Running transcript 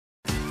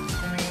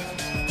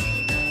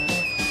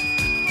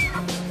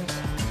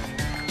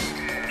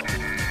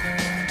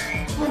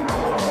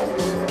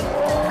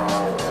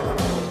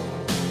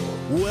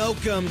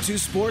Welcome to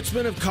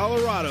Sportsman of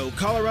Colorado,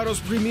 Colorado's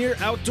premier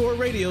outdoor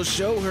radio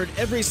show, heard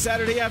every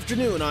Saturday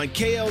afternoon on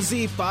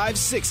KLZ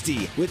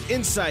 560, with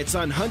insights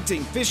on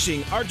hunting,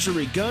 fishing,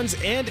 archery, guns,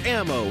 and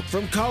ammo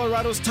from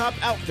Colorado's top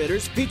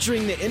outfitters,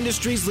 featuring the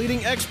industry's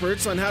leading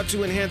experts on how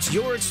to enhance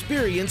your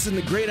experience in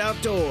the great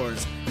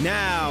outdoors.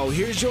 Now,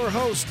 here's your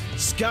host,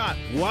 Scott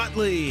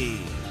Watley.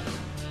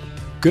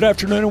 Good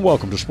afternoon and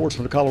welcome to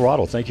Sportsman of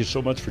Colorado. Thank you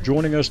so much for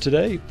joining us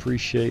today.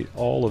 Appreciate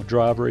all of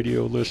Drive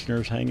Radio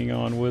listeners hanging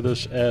on with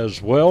us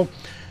as well.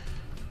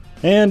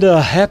 And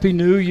Happy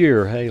New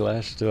Year. Hey,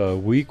 last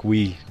week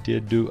we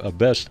did do a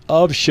best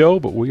of show,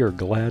 but we are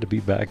glad to be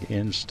back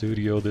in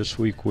studio this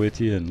week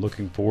with you and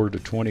looking forward to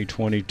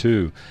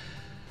 2022.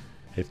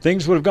 If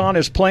things would have gone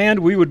as planned,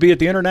 we would be at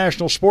the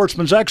International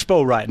Sportsman's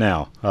Expo right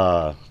now.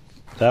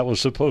 That was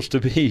supposed to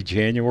be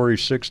January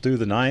 6th through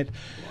the 9th.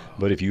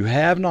 But if you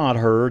have not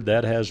heard,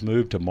 that has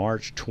moved to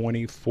March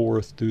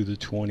 24th through the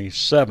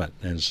 27th.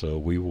 And so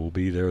we will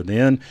be there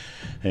then.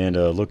 And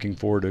looking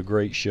forward to a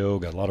great show.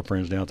 Got a lot of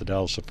friends down at the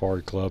Dallas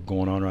Safari Club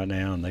going on right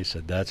now. And they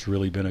said that's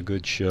really been a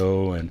good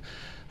show. And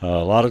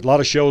a lot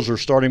of shows are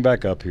starting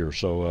back up here.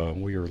 So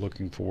we are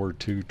looking forward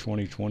to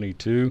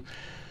 2022.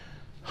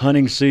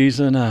 Hunting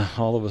season,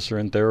 all of us are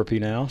in therapy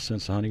now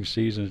since the hunting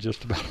season is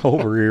just about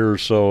over here.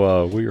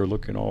 So we are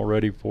looking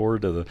already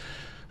forward to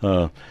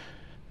the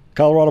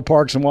Colorado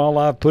Parks and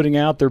Wildlife putting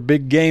out their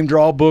big game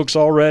draw books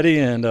already,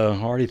 and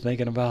already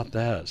thinking about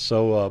that.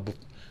 So,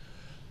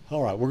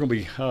 all right, we're going to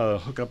be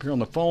hooking up here on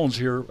the phones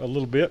here a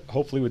little bit,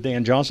 hopefully with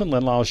Dan Johnson,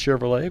 Len Lyles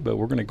Chevrolet, but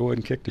we're going to go ahead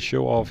and kick the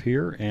show off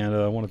here, and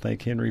I want to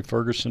thank Henry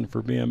Ferguson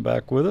for being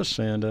back with us.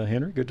 And,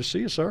 Henry, good to see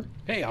you, sir.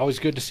 Hey, always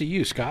good to see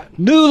you, Scott.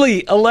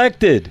 Newly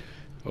elected.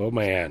 Oh,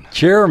 man.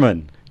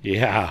 Chairman.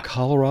 Yeah.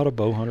 Colorado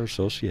Bowhunter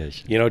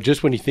Association. You know,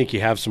 just when you think you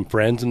have some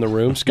friends in the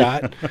room,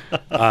 Scott,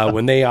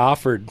 when they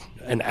offered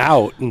an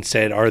out and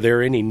said, are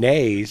there any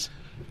nays,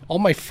 all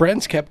my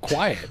friends kept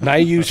quiet. And I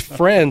used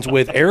friends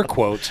with air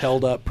quotes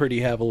held up pretty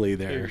heavily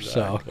there.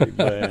 Exactly, so.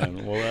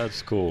 Man. Well,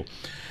 that's cool.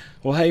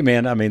 Well, hey,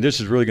 man, I mean, this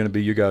is really going to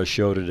be you guys'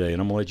 show today,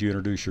 and I'm going to let you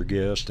introduce your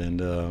guest,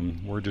 and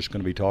we're just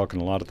going to be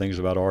talking a lot of things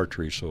about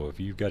archery. So if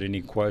you've got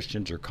any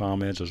questions or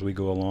comments as we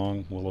go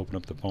along, we'll open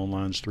up the phone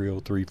lines,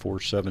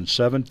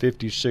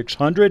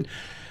 303-477-5600,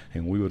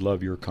 and we would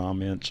love your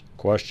comments,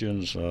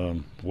 questions,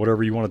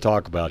 whatever you want to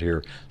talk about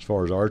here as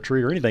far as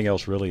archery or anything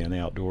else really in the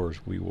outdoors.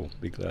 We will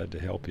be glad to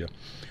help you.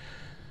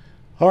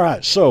 All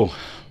right, so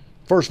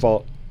first of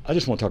all, I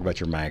just want to talk about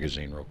your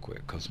magazine real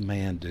quick because,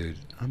 man, dude,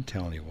 I'm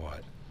telling you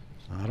what.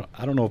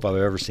 I don't know if I've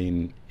ever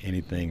seen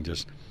anything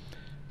just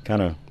kind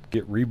of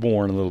get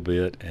reborn a little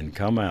bit and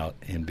come out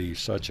and be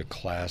such a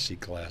classy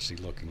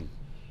looking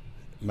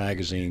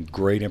magazine.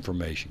 Great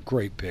information,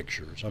 great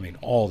pictures. I mean,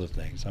 all the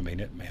things. I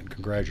mean, man,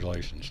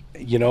 congratulations.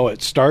 You know,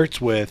 it started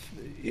with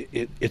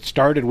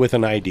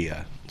an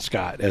idea,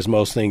 Scott, as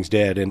most things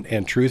did.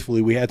 And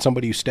truthfully, we had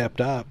somebody who stepped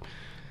up.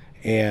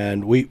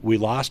 And we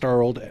lost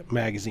our old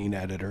magazine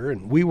editor,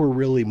 and we were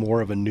really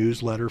more of a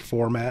newsletter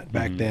format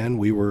back then.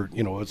 We were,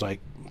 it was like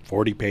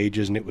 40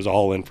 pages, and it was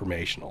all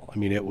informational. I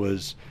mean,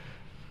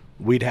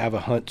 we'd have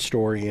a hunt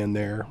story in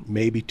there,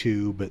 maybe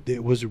two, but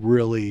it was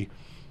really,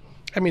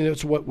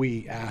 it's what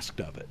we asked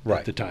of it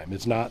at the time.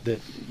 It's not that,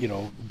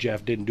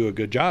 Jeff didn't do a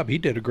good job. He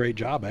did a great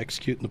job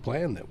executing the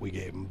plan that we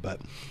gave him,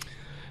 but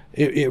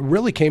it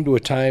really came to a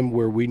time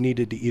where we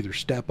needed to either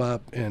step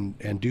up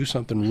and do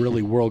something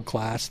really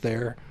world-class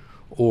there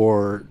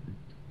or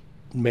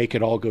make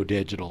it all go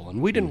digital.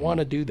 And we didn't want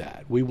to do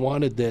that. We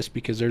wanted this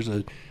because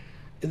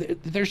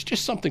there's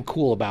just something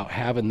cool about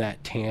having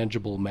that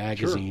tangible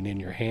magazine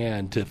in your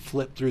hand to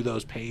flip through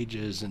those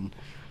pages. And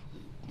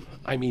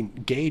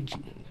Gage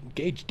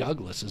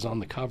Douglas is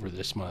on the cover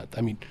this month.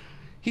 I mean,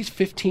 he's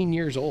 15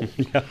 years old.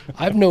 Yeah.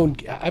 I've known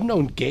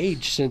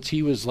Gage since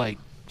he was like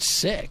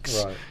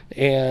 6, right.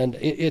 And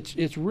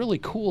it's really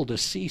cool to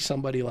see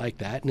somebody like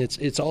that. And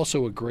it's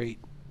also a great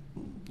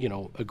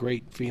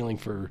feeling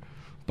for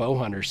bow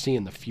hunters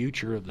seeing the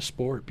future of the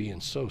sport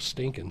being so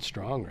stinking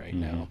strong right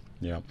now.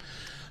 Yeah.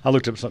 I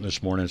looked up something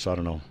this morning, so I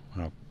don't know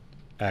how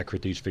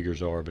accurate these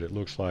figures are, but it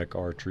looks like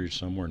archery is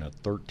somewhere in a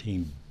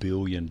 $13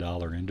 billion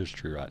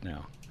industry right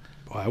now.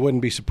 Well, I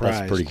wouldn't be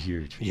surprised. That's pretty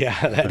huge.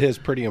 Yeah, that is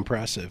pretty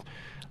impressive.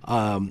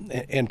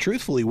 And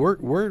truthfully,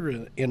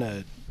 we're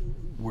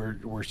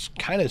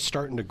kind of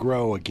starting to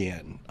grow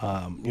again.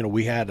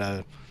 We had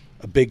a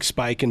big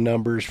spike in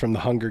numbers from the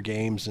Hunger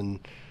Games and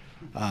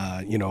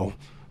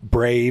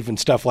Brave and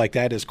stuff like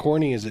that. As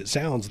corny as it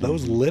sounds,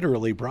 those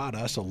literally brought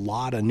us a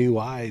lot of new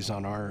eyes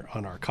on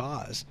our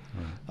cause.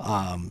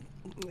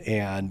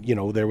 And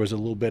there was a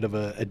little bit of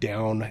a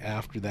down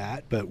after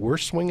that, but we're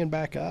swinging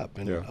back up.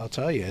 And I'll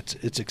tell you,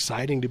 it's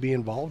exciting to be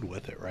involved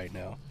with it right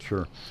now.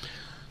 Sure.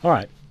 All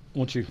right. Why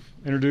don't you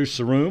introduce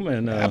the room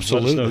and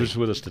Absolutely. Let us know who's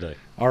with us today.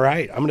 All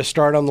right. I'm going to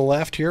start on the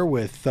left here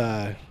with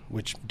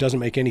which doesn't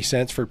make any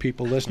sense for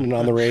people listening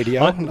on the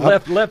radio.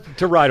 Left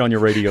to right on your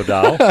radio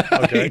dial.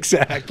 Okay.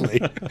 Exactly.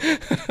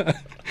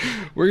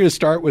 We're We're going to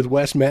start with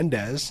Wes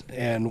Mendez,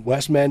 and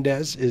Wes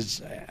Mendez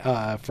is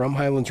from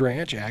Highlands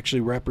Ranch. Actually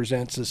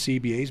represents the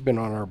CBA. He's been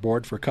on our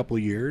board for a couple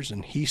of years,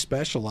 and he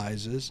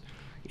specializes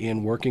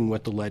in working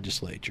with the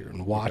legislature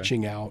and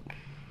watching out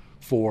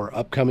for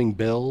upcoming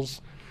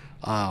bills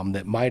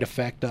that might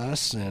affect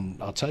us.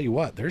 And I'll tell you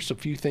what, there's a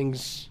few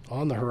things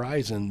on the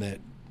horizon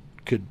that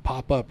could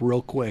pop up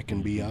real quick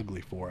and be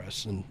ugly for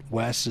us. And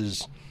Wes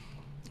is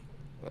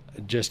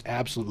just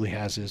absolutely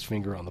has his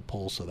finger on the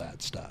pulse of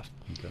that stuff.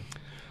 Okay.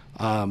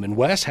 And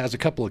Wes has a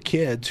couple of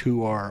kids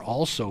who are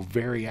also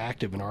very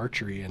active in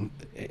archery. And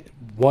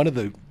one of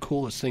the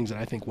coolest things that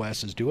I think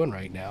Wes is doing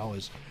right now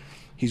is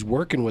he's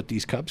working with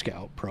these Cub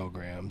Scout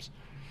programs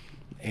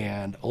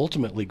and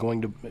ultimately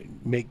going to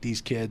make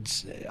these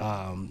kids,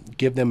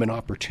 give them an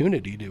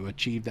opportunity to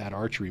achieve that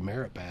archery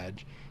merit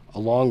badge,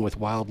 along with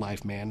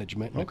wildlife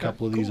management and a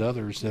couple of these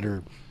others that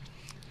are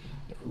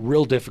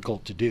real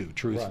difficult to do,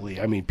 truthfully.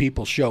 Right. I mean,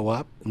 people show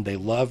up and they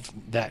love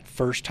that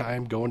first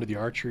time going to the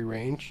archery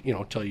range,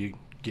 until you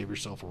give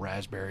yourself a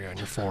raspberry on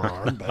your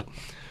forearm.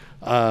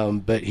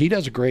 But he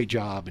does a great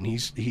job, and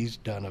he's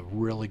done a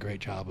really great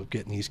job of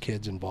getting these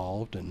kids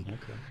involved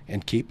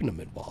and keeping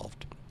them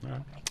involved. Right.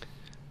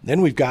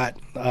 Then we've got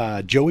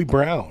Joey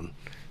Brown.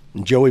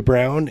 And Joey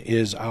Brown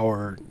is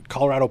our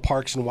Colorado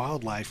Parks and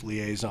Wildlife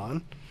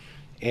liaison.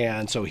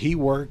 And so he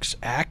works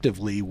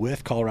actively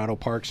with Colorado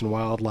Parks and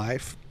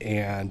Wildlife.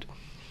 And,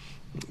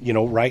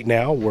 right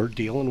now we're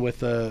dealing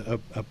with a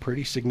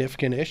pretty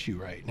significant issue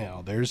right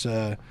now. There's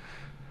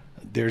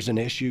an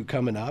issue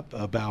coming up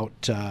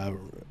about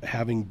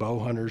having bow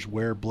hunters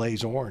wear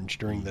blaze orange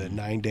during the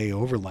 9-day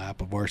overlap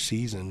of our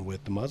season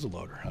with the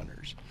muzzleloader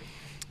hunters.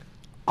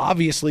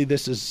 Obviously,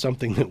 this is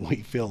something that we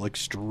feel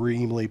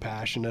extremely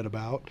passionate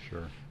about.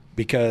 Sure.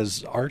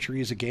 Because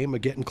archery is a game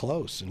of getting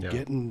close and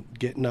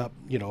getting up,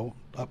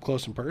 up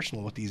close and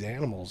personal with these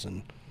animals,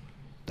 and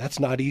that's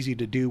not easy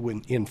to do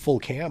when in full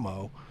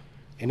camo,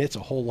 and it's a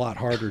whole lot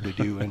harder to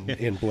do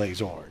in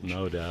blaze orange.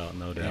 No doubt.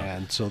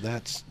 And so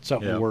that's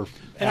something we're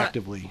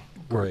actively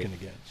working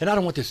against. And I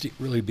don't want this to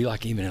really be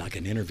like even like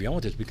an interview. I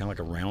want this to be kind of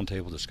like a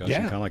roundtable discussion,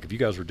 kind of like if you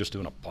guys were just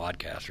doing a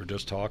podcast or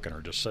just talking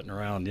or just sitting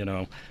around,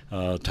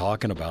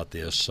 talking about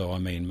this. So I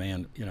mean,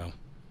 man,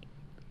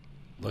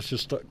 let's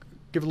just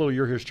give a little of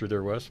your history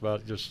there, Wes,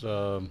 about just,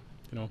 how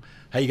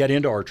you got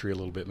into archery a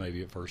little bit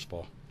maybe at first of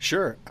all.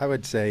 Sure. I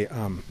would say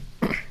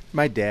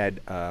my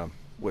dad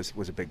was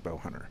a big bow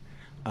hunter.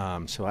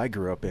 So I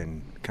grew up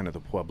in kind of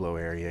the Pueblo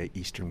area,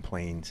 Eastern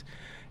Plains,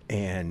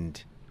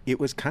 and it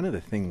was kind of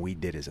the thing we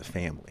did as a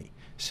family.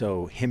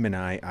 So him and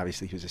I,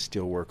 obviously he was a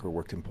steel worker,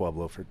 worked in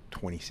Pueblo for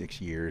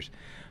 26 years.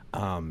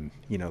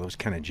 Those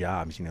kind of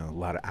jobs, a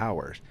lot of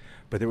hours.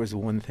 But there was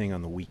one thing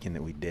on the weekend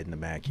that we did in the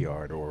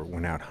backyard or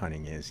went out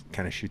hunting is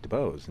kind of shoot the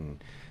bows.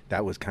 And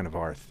that was kind of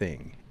our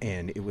thing.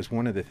 And it was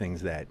one of the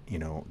things that,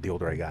 the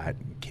older I got,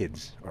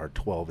 kids are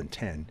 12 and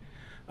 10,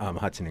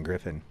 Hudson and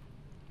Griffin,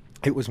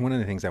 it was one of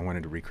the things I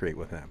wanted to recreate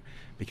with them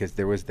because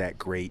there was that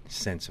great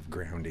sense of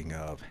grounding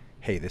of,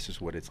 hey, this is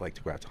what it's like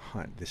to go out to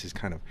hunt. This is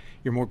kind of,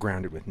 you're more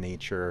grounded with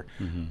nature.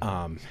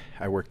 Mm-hmm.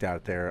 I worked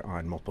out there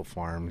on multiple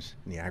farms,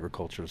 in the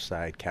agricultural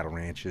side, cattle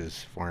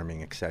ranches,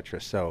 farming,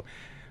 etc. So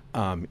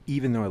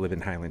even though I live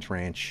in Highlands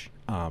Ranch,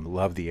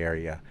 love the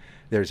area,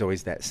 there's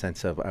always that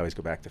sense of, I always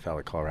go back to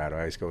Fowler, Colorado. I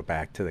always go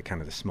back to the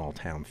kind of the small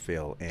town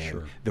feel.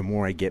 And the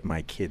more I get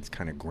my kids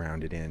kind of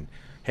grounded in,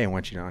 hey, I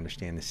want you to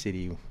understand the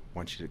city, I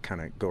want you to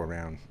kind of go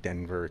around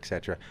Denver,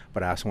 etc.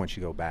 But I also want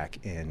you to go back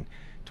and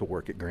to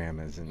work at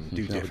grandma's and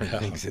do different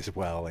things as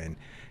well. And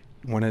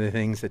one of the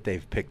things that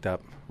they've picked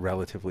up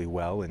relatively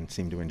well and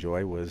seem to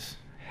enjoy was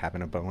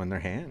having a bow in their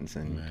hands.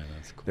 And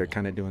that's cool. They're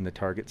kind of doing the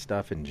Target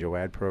stuff and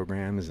JOAD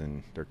programs,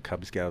 and they're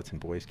Cub Scouts and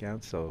Boy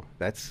Scouts. So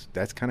that's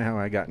kind of how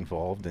I got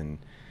involved. And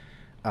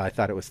I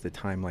thought it was the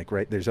time,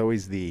 there's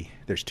always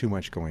there's too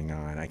much going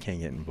on. I can't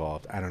get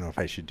involved. I don't know if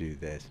I should do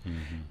this.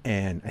 Mm-hmm.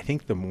 And I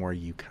think the more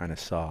you kind of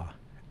saw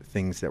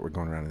things that were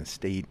going around in the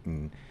state,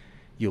 and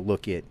you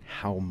look at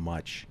how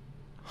much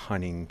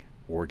hunting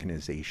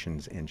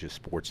organizations and just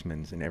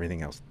sportsmen and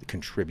everything else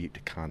contribute to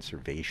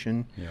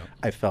conservation,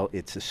 I felt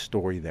it's a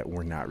story that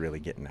we're not really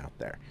getting out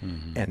there.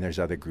 Mm-hmm. And there's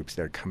other groups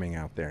that are coming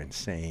out there and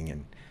saying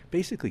and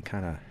basically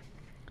kind of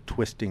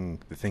twisting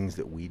the things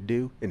that we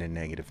do in a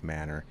negative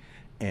manner.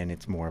 And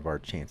it's more of our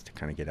chance to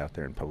kind of get out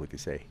there and publicly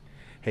say,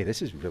 hey,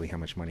 this is really how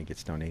much money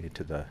gets donated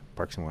to the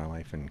Parks and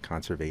Wildlife and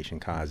conservation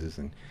causes.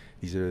 And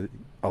these are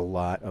a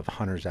lot of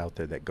hunters out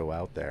there that go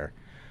out there.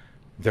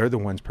 They're the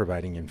ones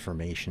providing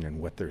information and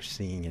what they're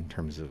seeing in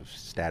terms of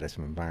status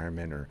of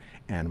environment or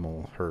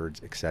animal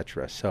herds,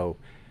 etc. So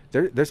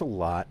there's a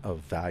lot of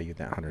value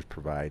that hunters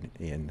provide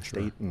in the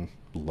state, and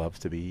love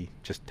to be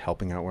just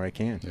helping out where I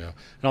can. Yeah,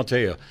 and I'll tell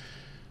you,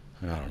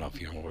 I don't know if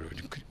you know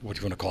what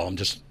you want to call them,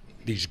 just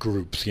these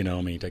groups. Take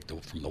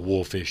from the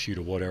wolf issue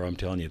to whatever. I'm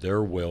telling you,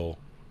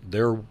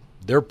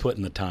 they're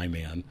putting the time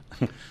in.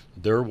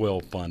 They're well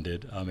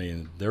funded. I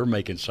mean, they're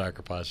making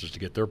sacrifices to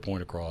get their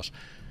point across.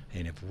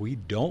 And if we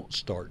don't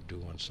start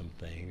doing some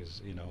things,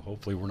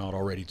 hopefully we're not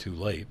already too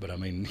late. But I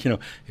mean,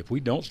 if we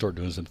don't start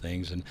doing some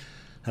things, and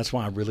that's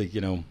why I really,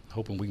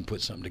 hoping we can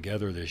put something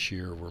together this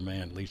year where,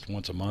 man, at least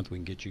once a month we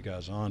can get you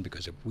guys on,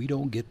 because if we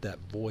don't get that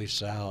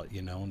voice out,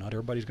 not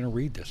everybody's going to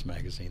read this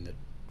magazine that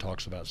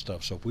talks about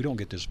stuff. So if we don't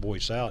get this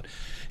voice out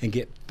and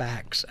get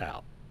facts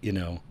out,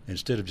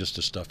 instead of just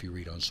the stuff you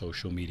read on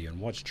social media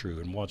and what's true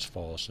and what's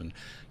false and,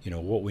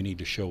 what we need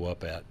to show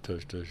up at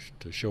to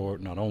show,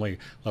 not only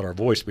let our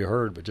voice be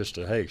heard, but just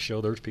to, hey, show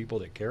there's people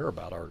that care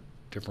about our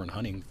different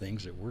hunting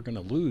things that we're going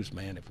to lose,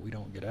 man, if we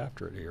don't get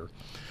after it here.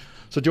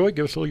 So, Joey,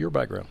 give us a little your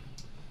background.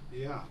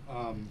 Yeah.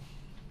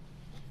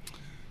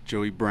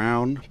 Joey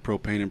Brown,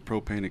 Propane and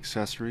Propane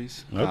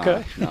Accessories.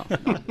 Okay. No.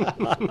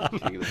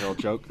 King of the Hill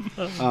joke.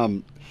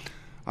 I'm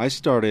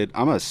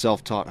a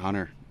self-taught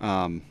hunter.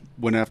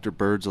 Went after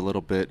birds a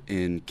little bit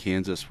in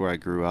Kansas where I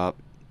grew up,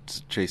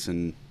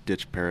 chasing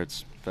ditch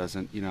parrots,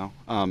 pheasant,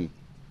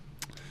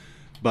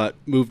 but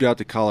moved out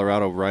to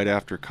Colorado right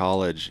after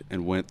college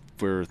and went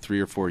for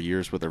 3 or 4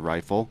 years with a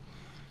rifle,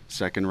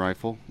 second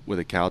rifle with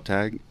a cow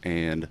tag,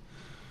 and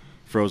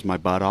froze my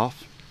butt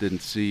off.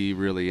 Didn't see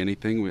really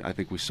anything. I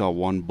think we saw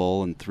one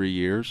bull in 3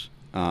 years.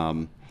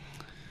 So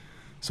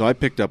I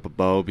picked up a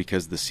bow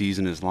because the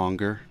season is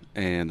longer,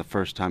 and the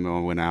first time I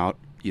went out,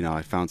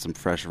 I found some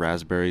fresh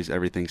raspberries.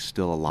 Everything's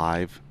still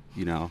alive.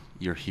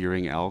 You're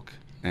hearing elk,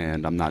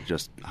 and I'm not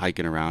just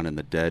hiking around in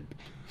the dead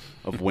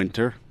of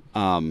winter.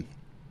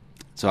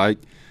 So I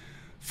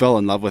fell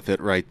in love with it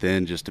right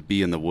then, just to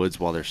be in the woods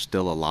while they're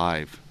still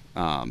alive.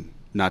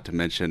 Not to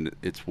mention,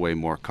 it's way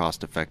more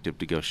cost effective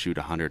to go shoot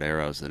 100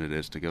 arrows than it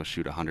is to go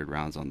shoot 100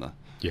 rounds on the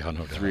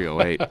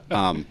 308.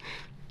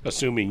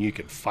 Assuming you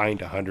could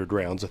find 100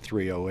 rounds of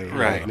 308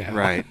 right now.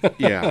 Right,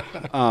 yeah.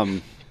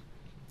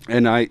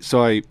 And I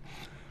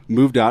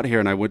moved out here,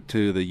 and I went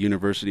to the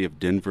University of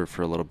Denver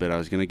for a little bit. I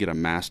was going to get a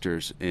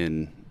master's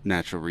in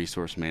natural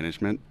resource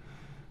management,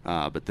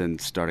 but then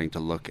starting to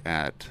look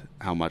at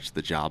how much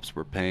the jobs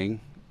were paying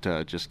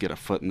to just get a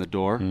foot in the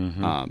door,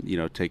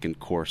 taking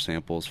core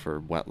samples for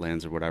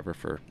wetlands or whatever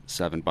for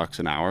 $7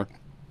 an hour.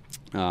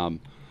 I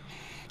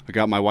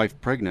got my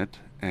wife pregnant,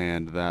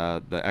 and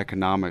the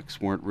economics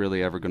weren't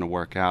really ever going to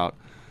work out.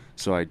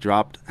 So I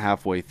dropped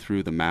halfway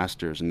through the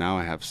master's, and now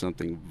I have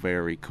something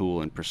very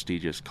cool and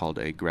prestigious called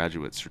a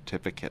graduate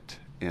certificate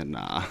in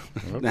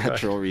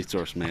natural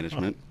resource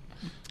management.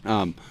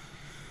 And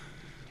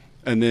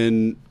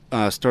then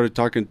started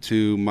talking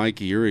to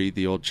Mike Erie,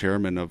 the old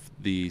chairman of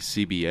the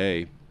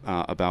CBA,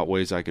 about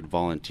ways I could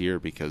volunteer,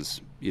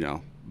 because,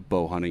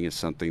 bow hunting is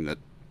something that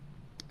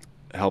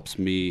helps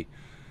me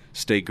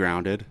stay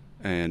grounded.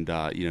 And,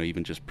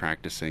 even just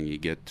practicing, you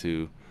get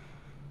to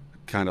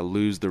kind of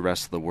lose the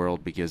rest of the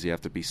world because you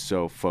have to be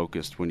so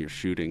focused when you're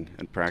shooting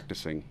and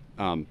practicing.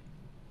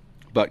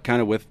 But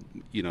kind of with,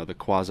 the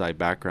quasi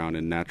background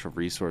in natural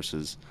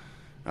resources,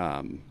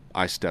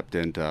 I stepped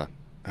in to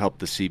help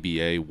the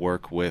CBA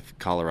work with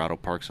Colorado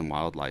Parks and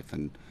Wildlife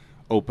and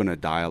open a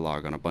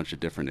dialogue on a bunch of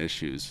different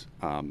issues.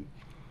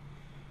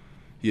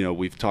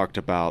 We've talked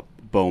about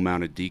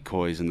bow-mounted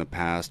decoys in the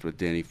past with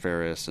Danny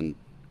Ferris and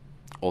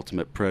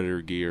Ultimate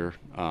Predator gear.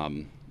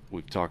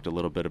 We've talked a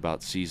little bit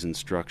about season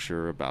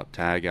structure, about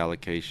tag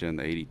allocation,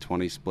 the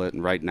 80-20 split,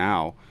 and right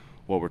now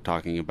what we're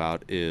talking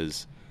about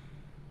is,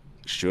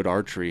 should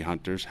archery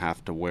hunters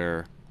have to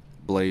wear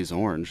blaze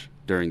orange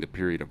during the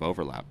period of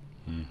overlap?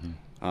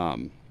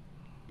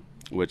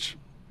 Which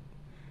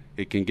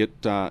it can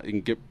get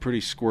pretty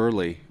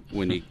squirrely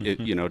when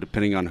you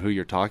depending on who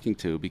you're talking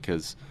to,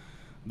 because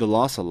the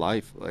loss of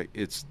life,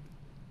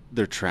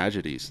 they're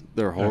tragedies,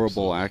 they're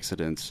horrible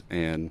accidents,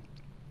 and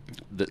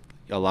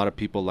a lot of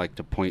people like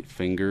to point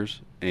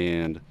fingers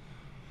and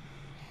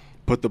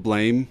put the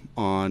blame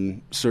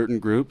on certain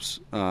groups,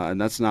 and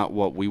that's not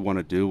what we want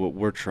to do. What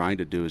we're trying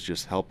to do is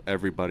just help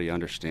everybody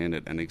understand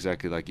it, and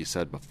exactly like you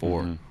said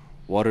before,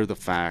 what are the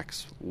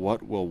facts,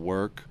 what will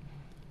work,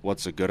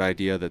 what's a good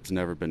idea that's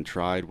never been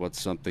tried,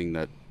 what's something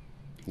that,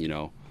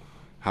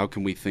 how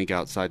can we think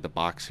outside the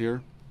box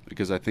here?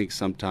 Because I think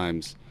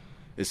sometimes,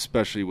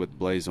 especially with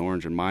blaze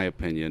orange, in my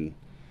opinion,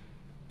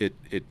 it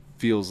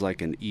feels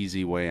like an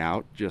easy way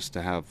out just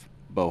to have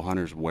bow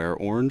hunters wear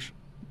orange.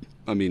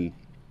 I mean,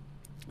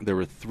 there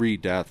were 3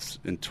 deaths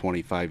in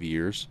 25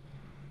 years,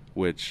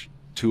 which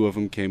 2 of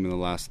them came in the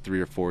last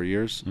 3 or 4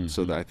 years.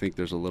 So that I think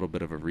there's a little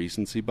bit of a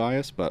recency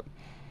bias, but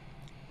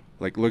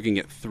like looking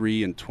at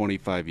 3 in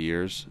 25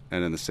 years,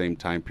 and in the same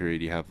time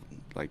period you have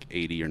like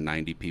 80 or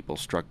 90 people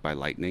struck by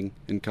lightning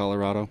in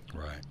Colorado.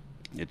 Right.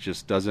 It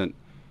just doesn't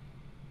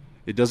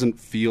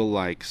feel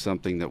like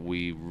something that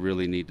we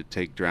really need to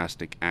take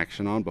drastic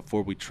action on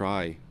before we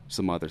try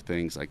some other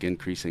things, like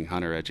increasing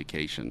hunter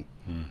education,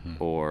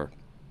 or,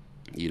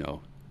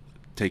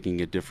 taking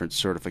a different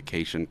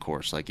certification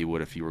course like you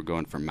would if you were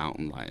going for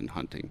mountain lion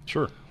hunting.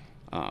 Sure.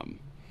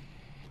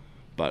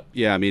 But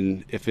yeah, I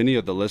mean, if any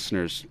of the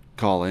listeners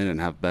call in and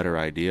have better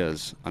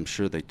ideas, I'm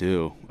sure they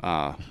do.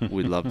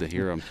 We'd love to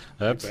hear them.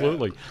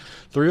 Absolutely.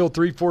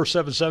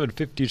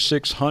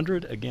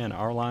 303-477-5600. Again,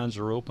 our lines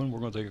are open.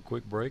 We're going to take a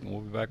quick break, and we'll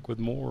be back with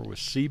more with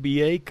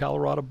CBA,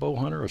 Colorado Bow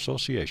Hunter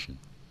Association.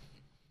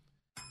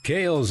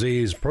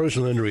 KLZ's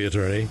personal injury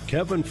attorney,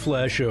 Kevin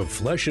Flesh of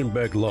Flesh &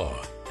 Beck Law,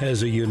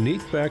 has a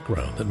unique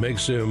background that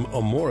makes him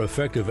a more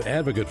effective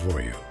advocate for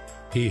you.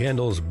 He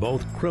handles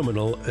both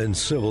criminal and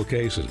civil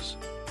cases.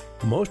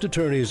 Most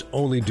attorneys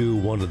only do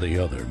one or the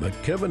other, but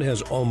Kevin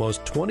has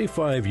almost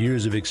 25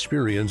 years of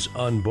experience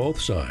on both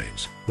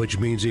sides, which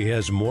means he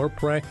has more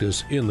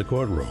practice in the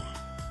courtroom.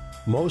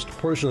 Most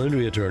personal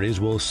injury attorneys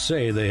will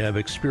say they have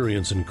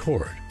experience in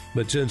court.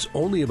 But since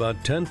only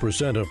about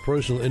 10% of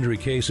personal injury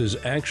cases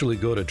actually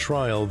go to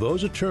trial,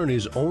 those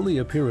attorneys only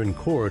appear in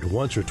court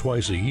once or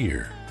twice a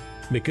year.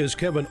 Because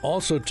Kevin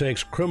also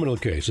takes criminal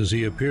cases,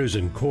 he appears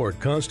in court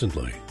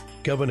constantly.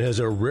 Kevin has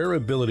a rare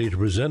ability to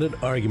present an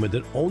argument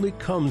that only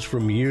comes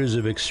from years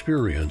of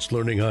experience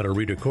learning how to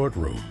read a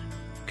courtroom.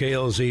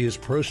 KLZ's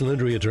personal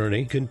injury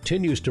attorney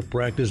continues to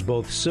practice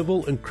both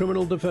civil and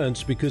criminal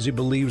defense because he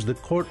believes the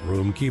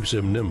courtroom keeps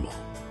him nimble.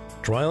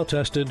 Trial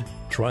tested,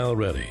 trial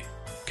ready.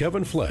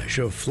 Kevin Flesh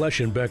of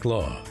Flesh & Beck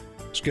Law.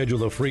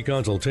 Schedule a free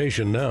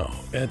consultation now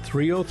at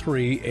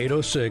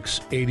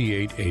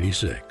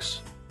 303-806-8886.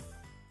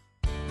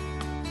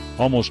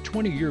 Almost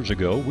 20 years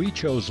ago, we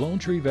chose Lone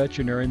Tree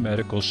Veterinary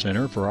Medical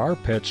Center for our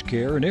pet's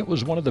care, and it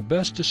was one of the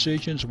best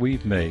decisions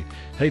we've made.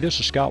 Hey, this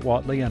is Scott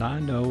Watley, and I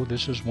know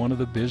this is one of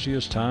the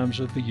busiest times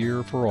of the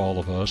year for all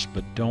of us,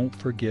 but don't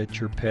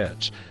forget your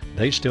pets.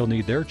 They still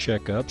need their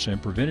checkups,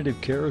 and preventative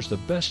care is the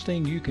best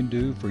thing you can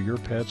do for your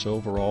pet's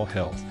overall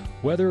health.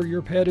 Whether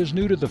your pet is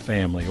new to the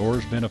family or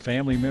has been a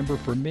family member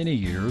for many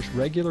years,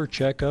 regular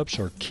checkups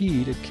are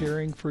key to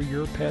caring for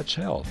your pet's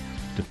health.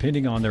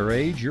 Depending on their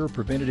age, your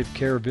preventative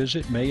care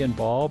visit may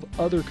involve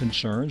other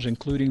concerns,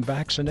 including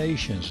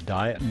vaccinations,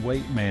 diet and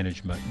weight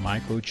management,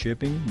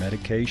 microchipping,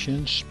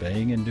 medications,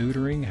 spaying and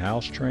neutering,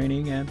 house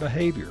training, and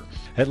behavior.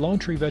 At Lone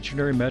Tree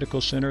Veterinary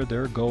Medical Center,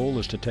 their goal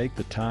is to take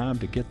the time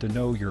to get to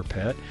know your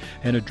pet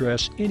and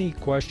address any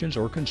questions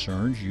or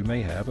concerns you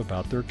may have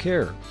about their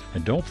care.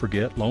 And don't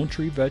forget, Lone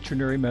Tree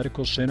Veterinary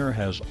Medical Center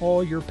has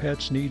all your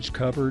pet's needs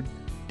covered: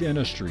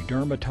 dentistry,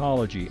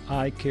 dermatology,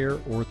 eye care,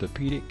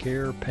 orthopedic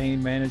care,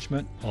 pain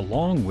management,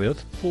 along with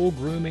full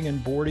grooming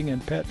and boarding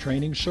and pet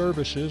training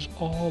services,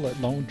 all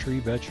at Lone Tree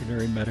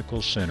Veterinary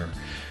Medical Center.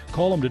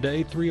 Call them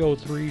today,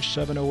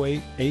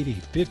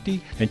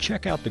 303-708-8050, and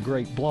check out the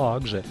great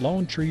blogs at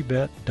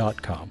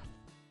LoneTreeVet.com.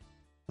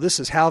 This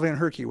is Hal Van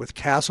Herky with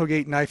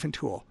Castlegate Knife and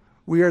Tool.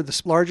 We are the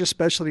largest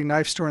specialty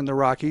knife store in the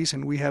Rockies,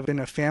 and we have been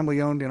a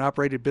family-owned and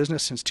operated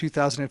business since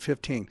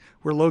 2015.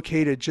 We're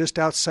located just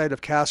outside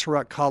of Castle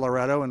Rock,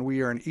 Colorado, and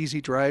we are an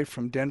easy drive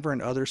from Denver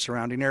and other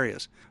surrounding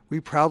areas. We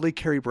proudly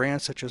carry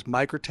brands such as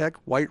Microtech,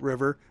 White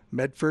River,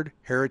 Medford,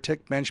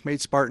 Heretic, Benchmade,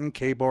 Spartan,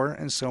 K-Bar,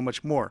 and so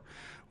much more.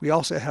 We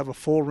also have a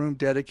full room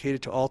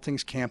dedicated to all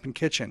things camp and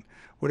kitchen.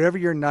 Whatever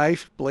your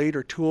knife, blade,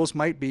 or tools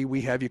might be,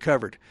 we have you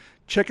covered.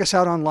 Check us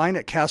out online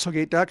at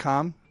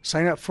castlegate.com.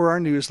 Sign up for our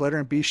newsletter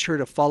and be sure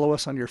to follow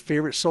us on your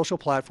favorite social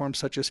platforms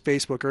such as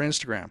Facebook or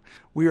Instagram.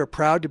 We are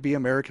proud to be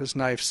America's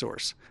knife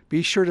source.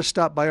 Be sure to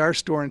stop by our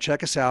store and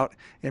check us out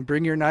and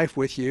bring your knife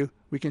with you.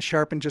 We can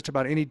sharpen just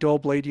about any dull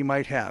blade you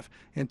might have.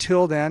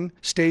 Until then,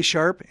 stay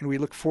sharp, and we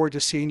look forward to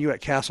seeing you at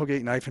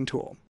Castlegate Knife and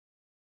Tool.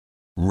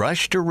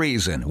 Rush to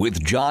Reason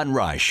with John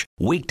Rush.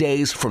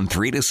 Weekdays from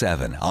 3 to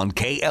 7 on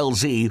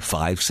KLZ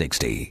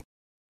 560.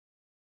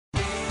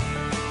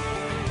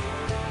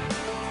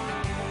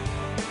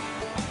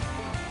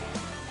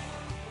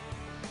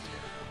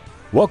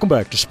 Welcome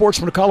back to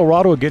Sportsman of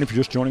Colorado. Again, if you're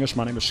just joining us,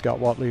 my name is Scott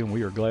Watley, and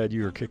we are glad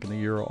you are kicking the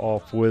year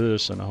off with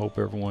us. And I hope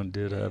everyone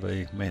did have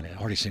it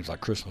already seems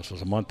like Christmas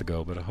was a month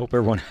ago, but I hope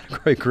everyone had a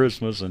great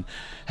Christmas and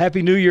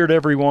Happy New Year to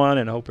everyone,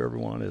 and I hope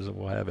everyone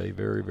will have a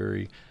very,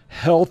 very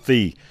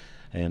healthy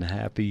and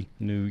Happy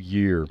New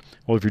Year.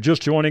 Well, if you're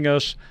just joining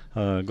us,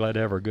 glad to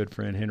have our good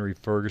friend Henry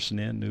Ferguson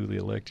in, newly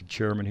elected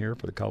chairman here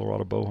for the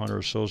Colorado Bowhunter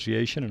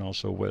Association, and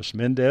also Wes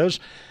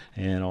Mendez,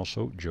 and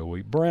also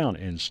Joey Brown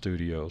in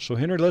studio. So,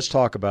 Henry, let's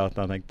talk about,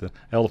 I think, the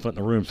elephant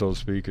in the room, so to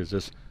speak, is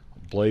this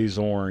Blaze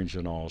Orange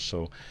and all.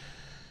 So,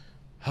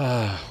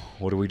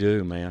 what do we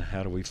do, man?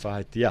 How do we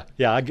fight?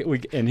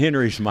 And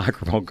Henry's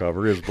microphone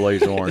cover is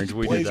Blaze Orange.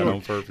 We did that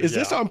on purpose. Is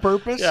this on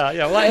purpose?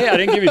 Yeah. Well, I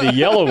didn't give you the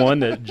yellow one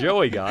that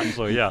Joey got,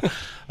 so yeah.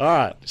 All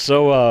right.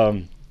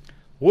 So,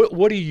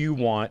 what do you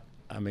want?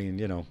 I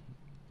mean,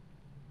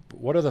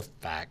 what are the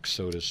facts,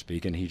 so to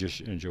speak? And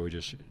Joey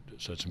just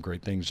said some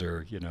great things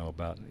there,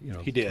 about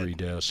he did. 3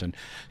 deaths, and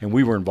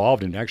we were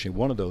involved in actually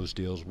one of those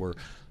deals where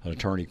an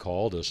attorney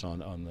called us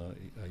on a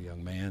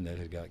young man that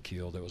had got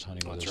killed that was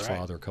hunting with his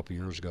father a couple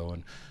years ago,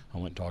 and I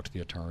went and talked to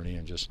the attorney,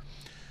 and just,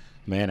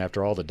 man,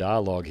 after all the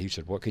dialogue, he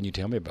said, "What can you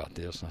tell me about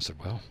this?" And I said,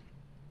 "Well,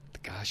 the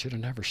guy should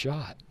have never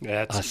shot."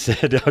 I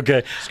said,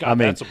 "Okay." Scott,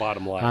 that's the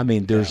bottom line. I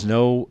mean, there's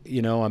no,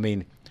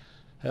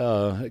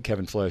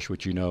 Kevin Flesh,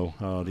 which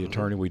the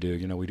attorney we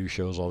do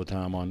shows all the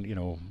time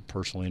on,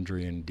 personal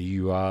injury and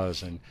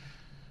DUIs, and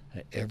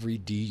every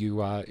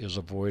DUI is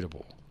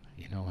avoidable.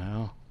 You know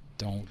how?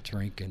 Don't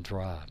drink and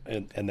drive.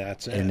 And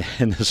that's it.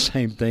 And the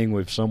same thing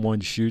if someone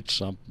shoots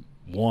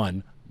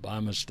someone by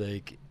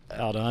mistake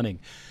out hunting.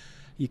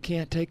 You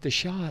can't take the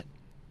shot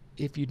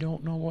if you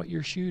don't know what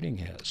you're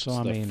shooting at. So It's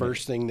I mean, the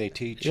first thing they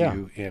teach Yeah.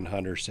 you in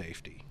hunter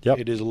safety. Yep.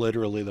 It is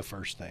literally the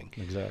first thing.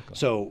 Exactly.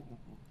 So,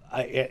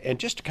 and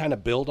just to kind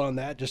of build on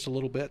that just a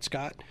little bit,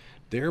 Scott,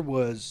 there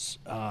was,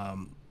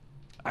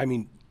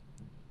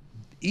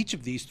 each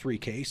of these three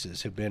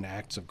cases have been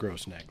acts of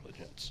gross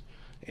negligence,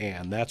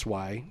 and that's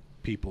why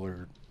people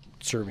are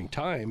serving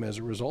time as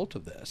a result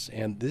of this.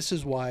 And this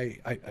is why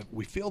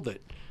we feel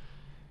that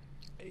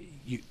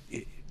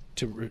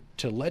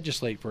to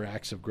legislate for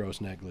acts of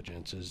gross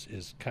negligence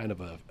is kind of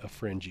a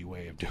fringy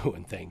way of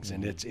doing things,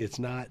 and it's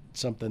not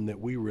something that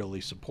we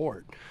really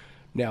support.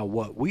 Now,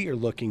 what we are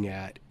looking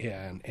at,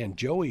 and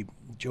Joey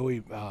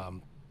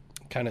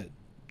kind of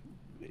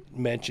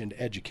mentioned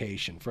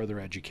education, further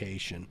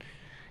education,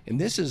 and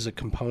this is a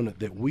component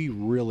that we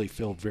really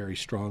feel very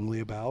strongly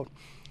about.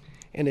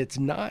 And it's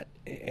not,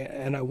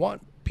 and I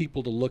want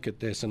people to look at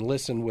this and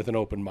listen with an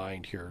open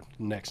mind here,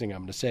 next thing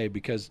I'm going to say,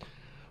 because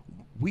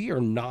we are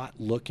not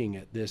looking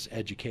at this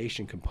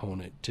education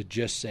component to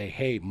just say,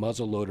 hey,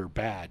 muzzleloader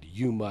bad,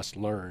 you must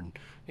learn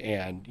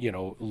and,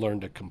 learn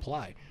to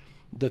comply.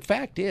 The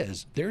fact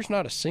is, there's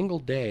not a single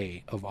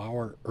day of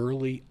our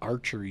early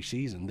archery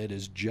season that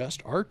is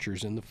just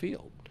archers in the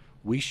field.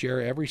 We share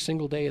every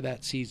single day of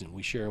that season.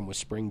 We share them with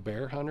spring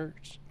bear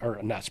hunters,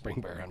 or not spring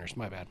bear hunters,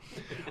 my bad,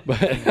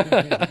 but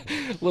a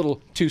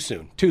little too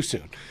soon.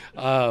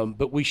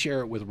 But we share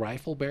it with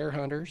rifle bear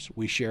hunters.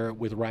 We share it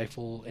with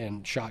rifle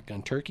and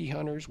shotgun turkey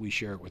hunters. We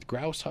share it with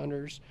grouse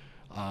hunters.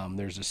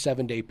 There's a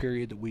 7-day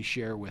period that we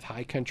share with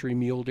high country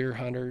mule deer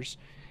hunters.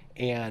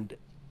 And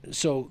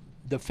so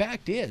the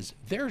fact is,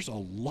 there's a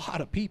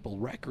lot of people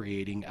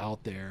recreating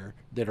out there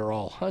that are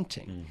all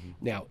hunting. Mm-hmm.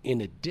 Now,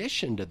 in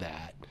addition to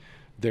that,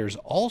 there's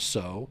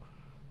also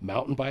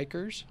mountain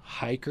bikers,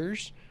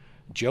 hikers.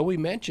 Joey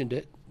mentioned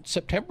it.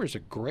 September is a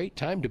great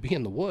time to be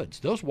in the woods.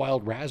 Those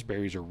wild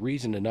raspberries are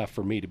reason enough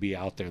for me to be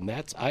out there. And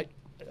that's I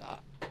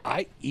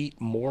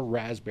eat more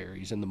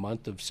raspberries in the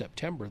month of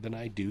September than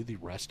I do the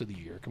rest of the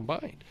year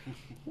combined.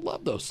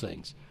 Love those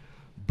things.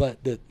 But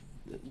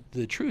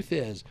the truth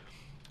is,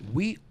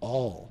 we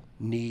all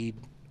need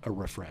a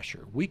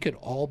refresher. We could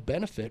all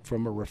benefit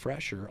from a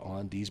refresher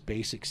on these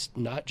basics,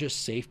 not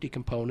just safety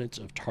components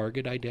of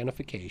target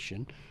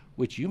identification,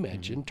 which you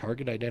mentioned. Mm-hmm.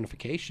 Target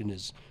identification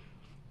is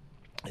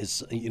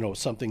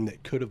something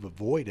that could have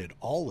avoided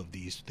all of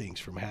these things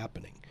from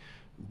happening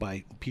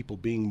by people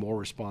being more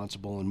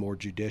responsible and more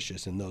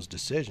judicious in those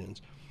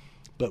decisions.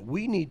 But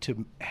we need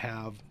to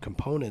have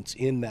components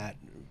in that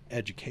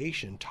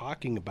education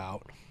talking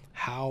about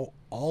how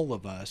all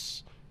of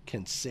us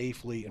can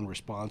safely and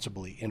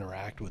responsibly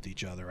interact with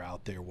each other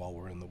out there while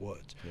we're in the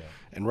woods. Yeah.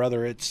 And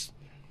whether it's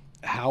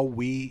how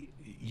we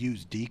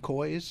use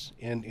decoys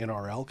in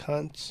our elk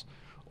hunts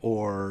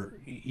or,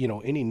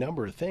 any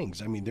number of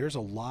things. I mean, there's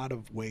a lot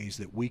of ways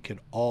that we could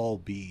all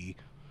be,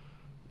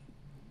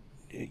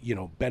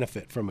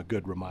 benefit from a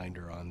good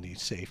reminder on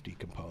these safety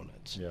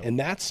components. Yeah. And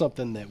that's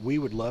something that we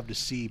would love to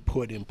see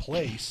put in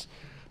place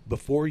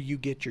before you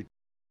get your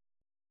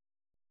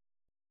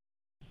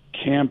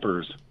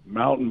campers,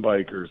 mountain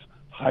bikers,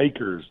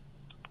 hikers,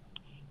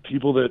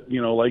 people that,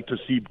 like to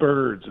see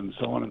birds and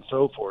so on and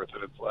so forth.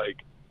 And it's like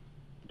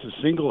to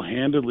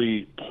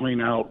single-handedly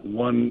point out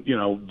one,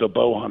 the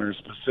bow hunters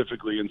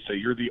specifically and say,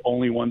 you're the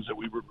only ones that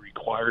we would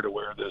require to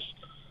wear this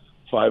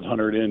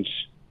 500-inch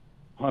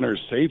hunter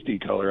safety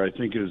color, I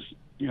think is,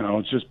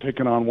 it's just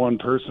picking on one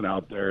person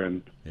out there.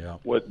 And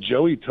what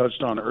Joey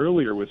touched on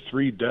earlier with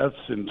 3 deaths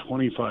in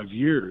 25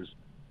 years,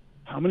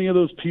 how many of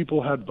those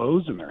people had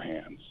bows in their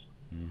hands?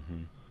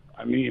 Mm-hmm.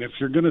 I mean, if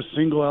you're going to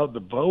single out the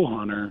bow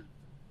hunter,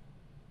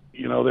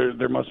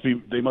 they must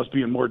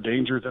be in more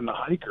danger than the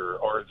hiker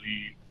or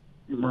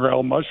the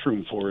morel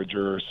mushroom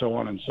forager or so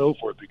on and so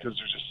forth, because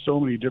there's just so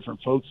many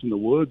different folks in the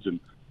woods. And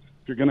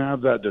if you're going to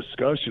have that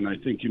discussion, I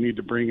think you need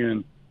to bring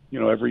in,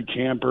 every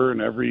camper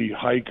and every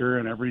hiker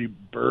and every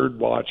bird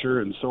watcher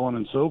and so on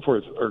and so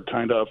forth are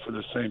kind of up for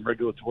the same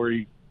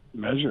regulatory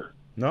measure.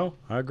 No,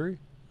 I agree.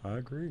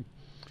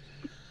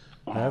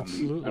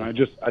 Absolutely. And I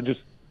just it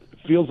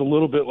feels a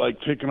little bit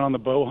like picking on the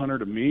bow hunter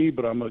to me,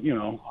 but I'm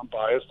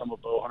biased. I'm a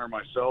bow hunter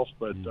myself,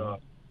 but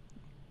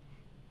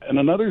and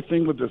another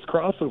thing with this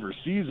crossover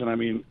season, I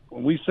mean,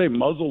 when we say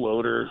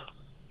muzzleloader,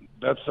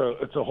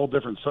 it's a whole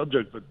different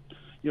subject, but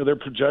their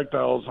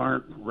projectiles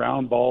aren't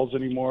round balls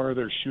anymore.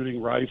 They're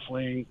shooting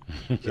rifling.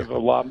 They have a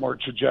lot more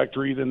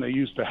trajectory than they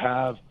used to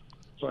have.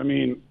 So, I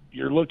mean,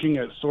 you're looking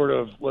at sort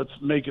of, let's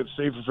make it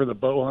safer for the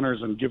bow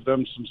hunters and give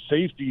them some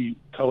safety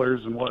colors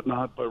and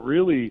whatnot. But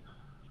really,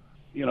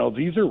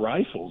 these are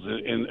rifles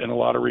in a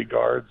lot of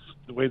regards,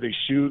 the way they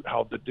shoot,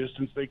 how the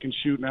distance they can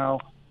shoot now.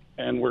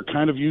 And we're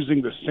kind of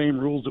using the same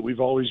rules that we've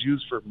always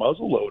used for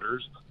muzzleloaders.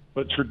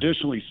 But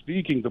traditionally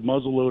speaking, the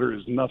muzzleloader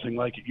is nothing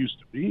like it used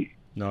to be.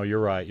 No, you're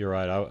right.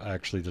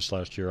 Actually, this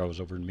last year I was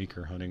over in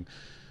Meeker hunting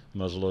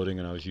muzzleloading,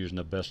 and I was using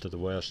the Best of the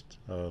West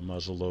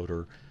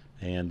muzzleloader,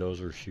 and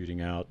those are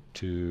shooting out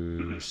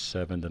to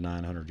 700 to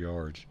 900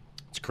 yards.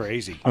 It's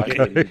crazy.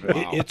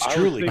 It's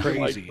truly like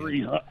crazy.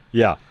 300.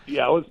 Yeah.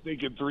 Yeah, I was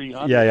thinking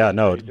 300. Yeah,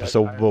 no.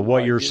 So, I but what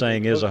had you're no idea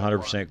saying what is it was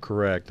 100%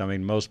 correct. I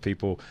mean, most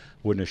people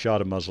wouldn't have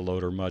shot a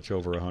muzzleloader much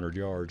over 100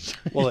 yards.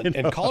 Well,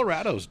 and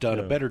Colorado's done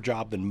a better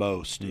job than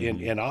most,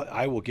 Mm-hmm. and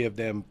I will give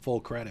them full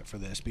credit for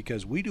this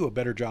because we do a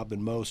better job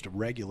than most of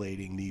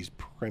regulating these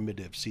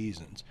primitive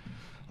seasons.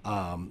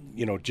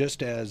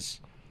 Just as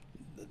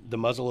the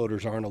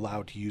muzzleloaders aren't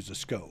allowed to use a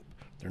scope,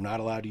 they're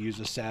not allowed to use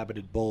a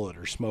saboted bullet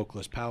or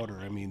smokeless powder.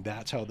 I mean,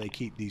 that's how they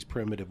keep these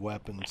primitive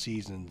weapon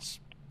seasons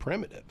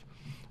primitive.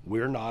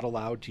 We're not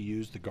allowed to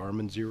use the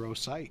Garmin Zero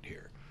sight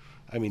here.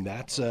 I mean,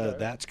 that's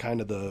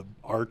kind of the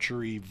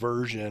archery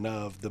version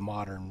of the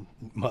modern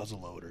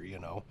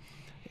muzzleloader,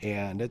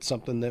 and it's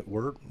something that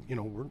we're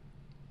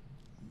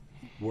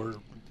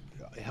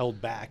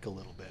held back a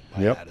little bit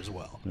by that as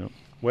well. Yep.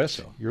 Wes,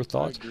 your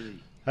thoughts?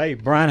 Hey,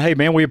 Brian. Hey,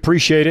 man, we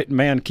appreciate it.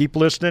 Man, keep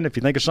listening. If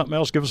you think of something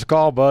else, give us a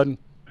call, bud.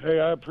 Hey,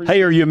 I appreciate.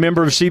 Hey, are you a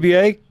member of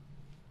CBA?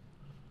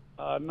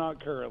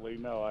 Not currently.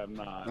 No, I'm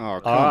not. Oh,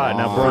 All right,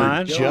 now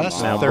Brian,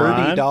 Just now,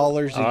 $30 Brian.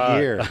 a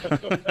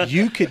year.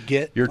 You could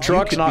get Your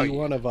truck's not. be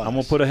one of us. I'm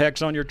gonna put a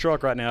hex on your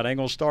truck right now. It ain't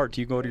gonna start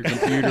till you go to your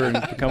computer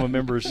and become a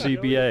member of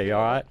CBA.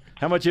 All right.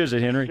 How much is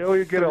it, Henry?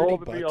 Joey, get a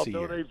hold of me. $30 I'll a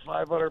year. donate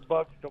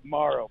 $500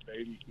 tomorrow,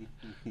 baby.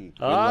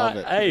 love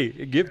it. Hey,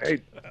 give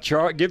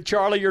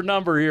Charlie your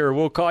number here.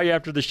 We'll call you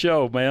after the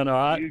show, man. All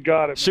right. You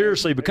got it, man.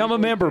 Seriously, become a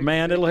Hey, member, boys,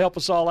 man. It'll help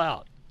us all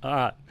out. All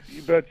right.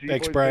 You bet you.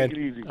 Thanks, boys, Brian. Take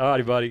it easy. All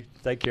righty, buddy.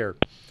 Take care.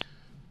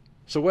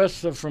 So,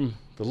 Wes, from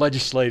the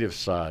legislative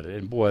side,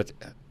 and boy, I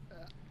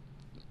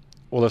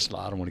don't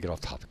want to get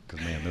off topic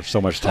because, man, there's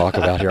so much to talk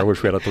about here. I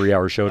wish we had a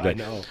 3-hour show today. I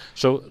know.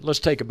 So let's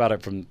take about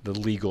it from the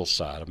legal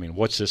side. I mean,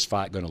 what's this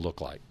fight going to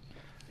look like?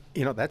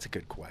 That's a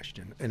good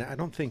question. And I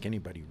don't think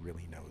anybody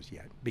really knows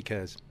yet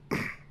because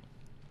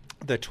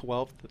the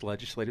 12th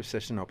legislative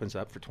session opens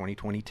up for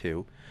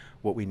 2022.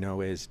 What we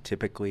know is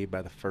typically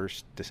by the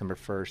December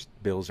 1st,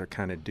 bills are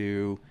kind of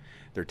due,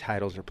 their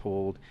titles are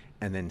pulled,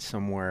 and then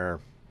somewhere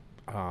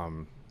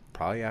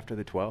probably after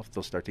the 12th,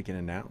 they'll start to get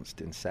announced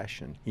in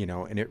session,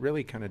 and it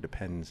really kind of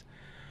depends.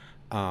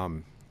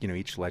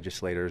 Each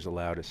legislator is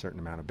allowed a certain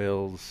amount of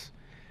bills.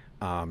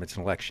 It's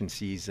an election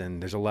season.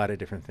 There's a lot of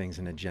different things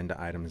and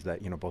agenda items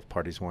that, both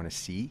parties want to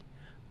see.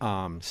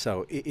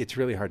 So it's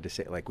really hard to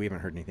say. Like, we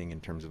haven't heard anything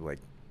in terms of, like,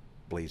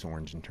 Blaze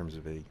Orange in terms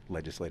of a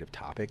legislative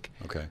topic.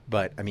 Okay.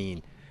 But,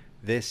 Henry,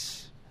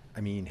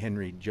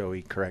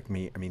 Joey, correct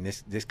me.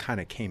 This kind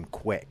of came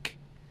quick.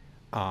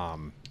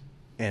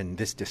 And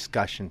this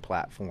discussion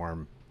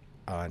platform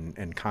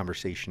and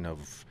conversation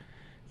of,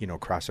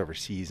 crossover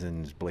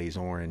seasons, Blaze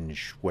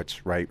Orange,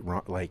 what's right,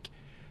 wrong, like,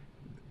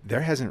 there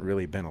hasn't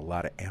really been a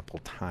lot of ample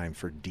time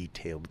for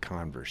detailed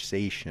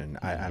conversation.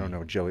 I don't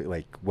know, Joey,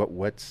 like,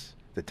 what's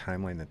the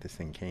timeline that this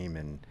thing came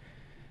and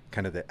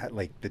kind of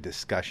the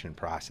discussion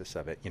process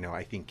of it?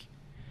 I think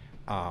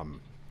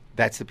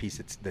that's the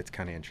piece that's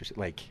kind of interesting.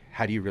 Like,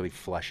 how do you really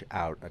flush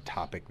out a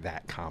topic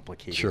that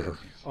complicated? Sure.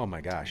 Oh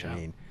my gosh.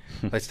 Yeah.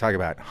 Let's talk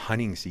about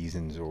hunting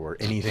seasons or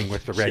anything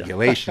with the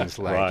regulations.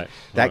 Yeah. Like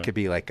that could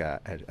be like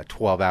a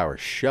 12-hour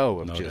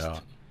show of No just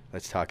doubt.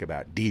 let's talk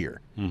about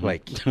deer. Mm-hmm.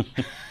 Like,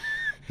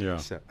 Yeah.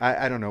 so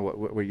I don't know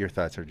what your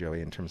thoughts are,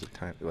 Joey, in terms of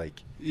time.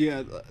 Like,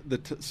 Yeah,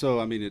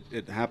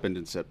 it happened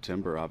in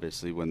September,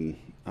 obviously, when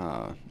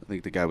I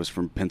think the guy was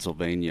from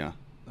Pennsylvania,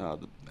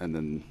 and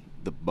then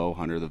the bow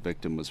hunter, the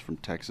victim, was from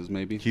Texas,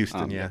 maybe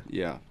Houston, yeah.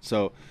 Yeah.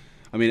 So,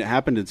 it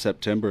happened in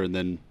September, and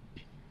then,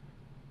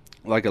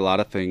 like a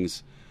lot of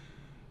things,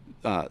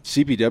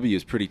 CPW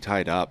is pretty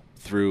tied up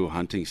through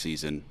hunting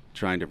season,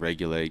 trying to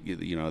regulate.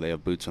 They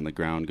have boots on the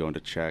ground, going to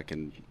check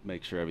and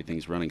make sure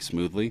everything's running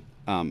smoothly.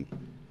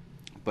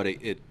 But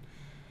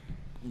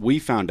we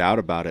found out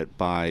about it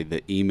by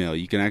the email.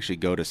 You can actually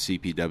go to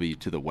CPW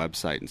to the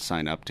website and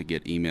sign up to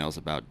get emails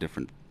about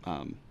different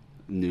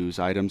news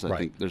items. I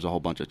think there's a whole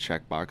bunch of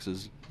check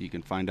boxes you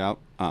can find out.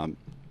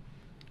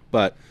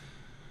 But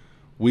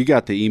we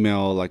got the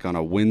email like on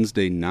a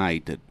Wednesday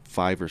night at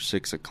 5 or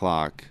 6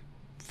 o'clock.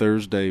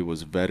 Thursday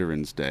was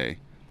Veterans Day.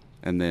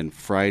 And then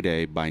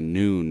Friday by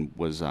noon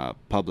was a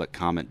public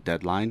comment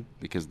deadline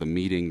because the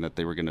meeting that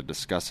they were going to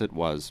discuss it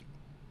was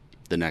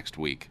the next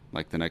week,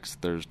 like the next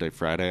Thursday,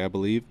 Friday, I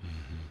believe.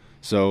 Mm-hmm.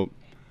 So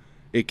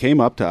it came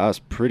up to us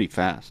pretty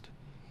fast,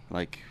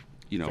 like,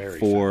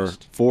 four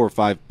or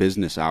 5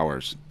 business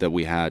hours that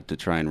we had to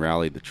try and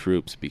rally the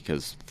troops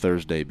because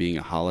Thursday being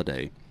a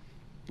holiday,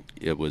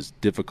 it was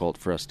difficult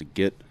for us to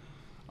get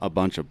a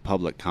bunch of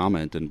public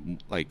comment.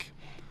 And like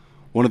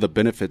one of the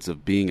benefits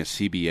of being a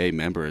CBA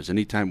member is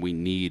anytime we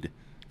need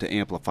to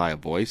amplify a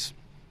voice,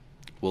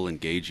 we'll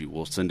engage you.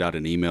 We'll send out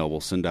an email. We'll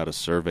send out a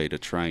survey to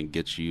try and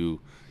get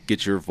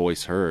your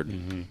voice heard.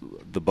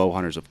 Mm-hmm. The bow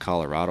hunters of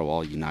Colorado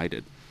all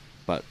united.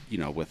 But,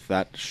 with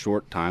that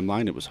short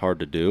timeline, it was hard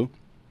to do.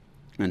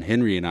 And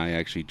Henry and I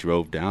actually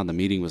drove down. The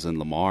meeting was in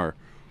Lamar.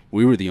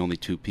 We were the only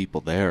 2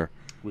 people there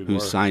who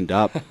signed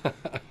up.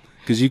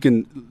 Because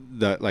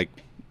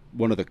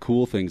one of the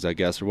cool things, I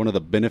guess, or one of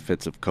the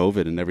benefits of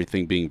COVID and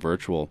everything being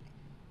virtual,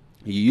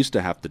 you used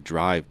to have to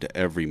drive to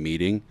every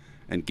meeting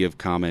and give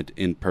comment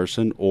in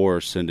person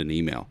or send an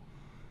email.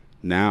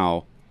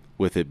 Now,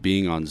 with it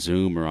being on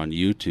Zoom or on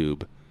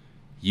YouTube,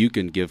 you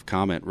can give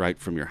comment right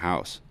from your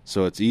house.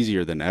 So it's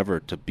easier than ever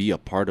to be a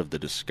part of the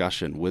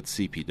discussion with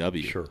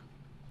CPW. Sure.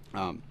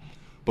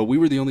 But we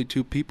were the only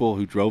two people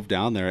who drove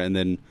down there, and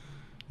then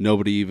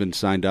nobody even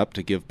signed up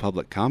to give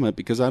public comment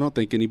because I don't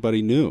think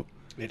anybody knew.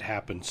 It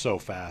happened so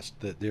fast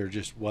that there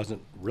just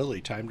wasn't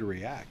really time to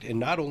react. And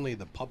not only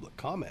the public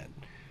comment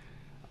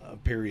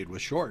period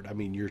was short. I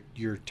mean,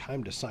 your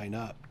time to sign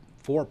up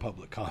for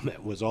public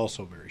comment was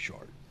also very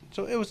short.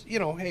 So it was,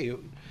 hey,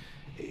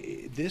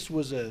 this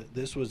was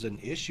an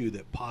issue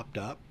that popped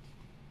up,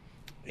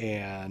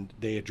 and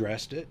they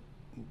addressed it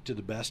to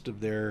the best of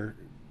their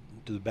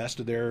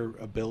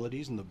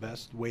abilities and the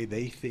best way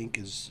they think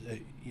is,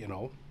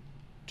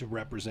 to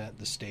represent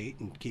the state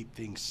and keep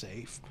things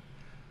safe.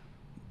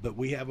 But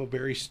we have a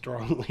very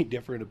strongly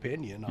different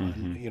opinion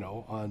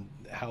on, on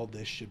how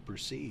this should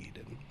proceed,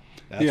 and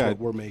that's what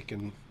we're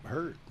making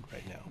heard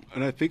right now.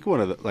 And I think one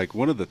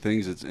of the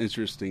things that's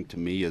interesting to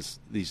me is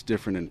these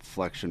different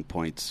inflection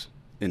points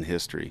in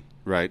history,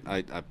 right?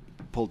 I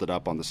pulled it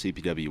up on the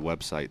CPW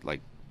website,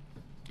 like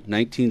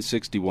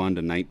 1961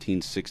 to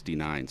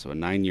 1969, so a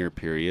 9-year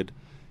period.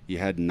 You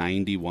had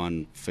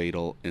 91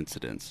 fatal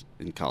incidents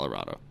in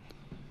Colorado.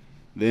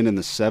 Then in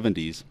the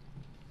 70s,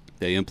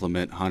 they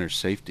implement hunter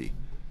safety,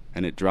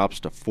 and it drops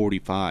to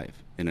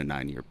 45 in a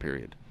 9-year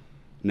period.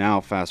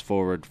 Now, fast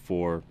forward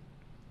for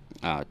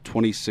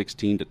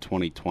 2016 to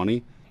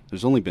 2020,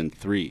 there's only been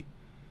 3.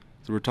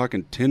 So we're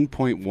talking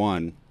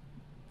 10.1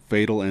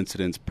 fatal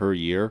incidents per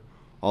year,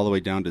 all the way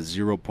down to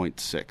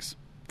 0.6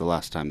 the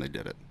last time they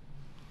did it.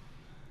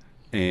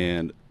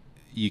 And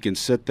you can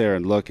sit there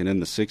and look, and in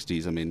the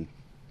 60s, I mean,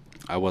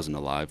 I wasn't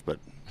alive, but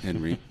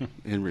Henry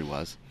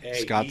was.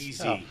 Hey, Scott's,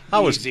 easy. I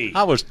was 2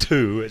 in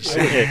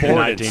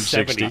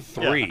 1960.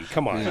 1973. Yeah.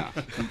 Come on. Yeah.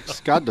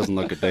 Scott doesn't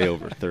look a day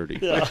over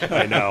 30.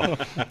 I know.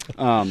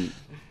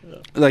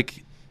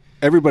 Like,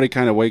 everybody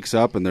kind of wakes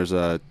up and there's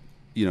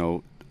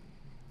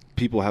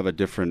people have a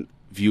different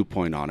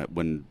viewpoint on it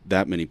when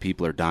that many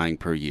people are dying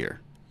per year.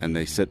 And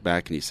they sit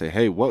back and you say,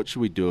 hey, what should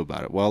we do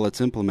about it? Well,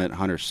 let's implement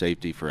hunter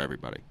safety for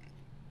everybody,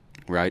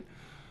 right?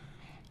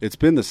 It's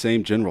been the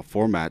same general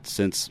format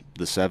since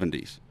the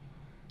 70s.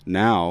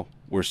 Now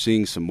we're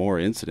seeing some more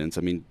incidents.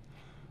 I mean,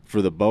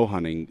 for the bow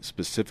hunting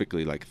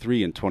specifically, like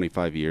 3 in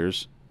 25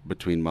 years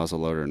between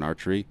muzzleloader and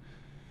archery,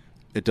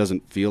 it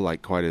doesn't feel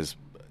like quite as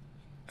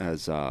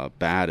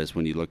bad as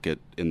when you look at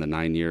in the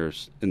 9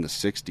 years in the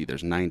 60.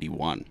 There's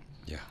 91.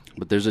 Yeah.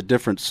 But there's a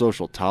different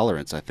social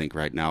tolerance, I think,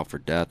 right now for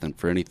death and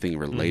for anything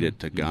related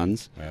to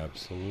guns.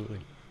 Absolutely.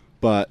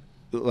 But,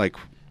 like,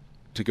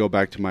 to go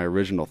back to my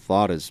original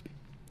thought is,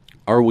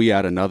 are we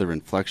at another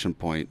inflection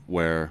point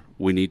where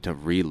we need to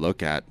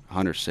relook at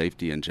hunter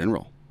safety in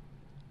general?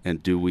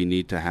 And do we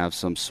need to have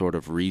some sort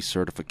of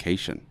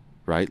recertification,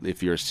 right?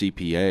 If you're a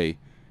CPA,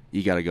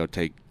 you got to go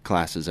take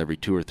classes every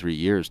 2 or 3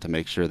 years to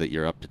make sure that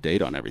you're up to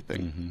date on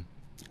everything. Mm-hmm.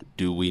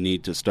 Do we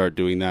need to start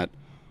doing that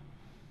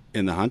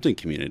in the hunting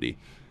community?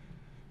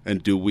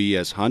 And do we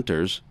as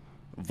hunters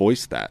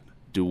voice that?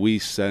 Do we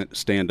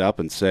stand up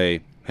and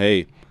say,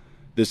 hey,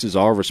 this is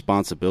our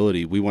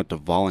responsibility. We want to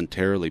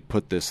voluntarily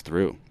put this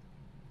through.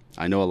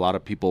 I know a lot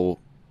of people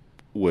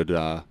would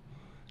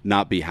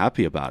not be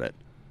happy about it,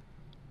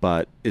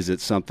 but is it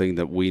something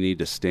that we need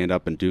to stand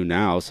up and do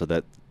now so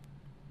that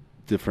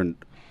different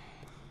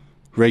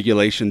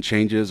regulation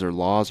changes or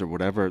laws or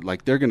whatever,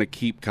 like they're going to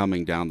keep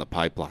coming down the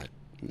pipeline?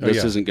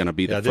 This isn't going to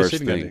be the first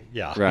thing.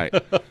 Right.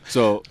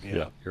 So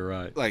yeah, you're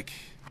right. Like,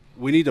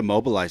 we need to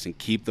mobilize and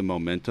keep the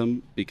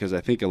momentum, because I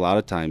think a lot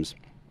of times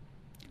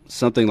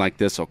something like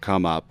this will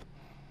come up,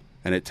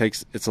 and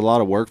it's a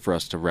lot of work for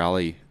us to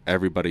rally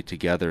everybody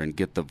together and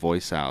get the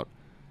voice out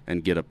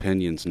and get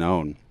opinions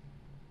known.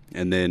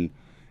 And then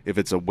if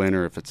it's a win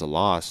or if it's a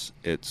loss,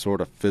 it sort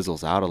of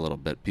fizzles out a little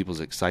bit. People's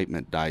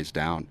excitement dies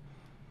down.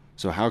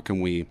 So how can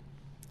we,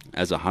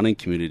 as a hunting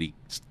community,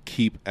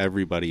 keep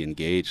everybody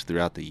engaged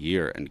throughout the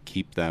year and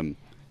keep them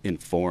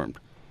informed?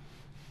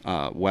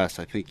 Wes,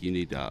 I think you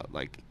need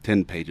like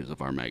 10 pages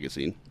of our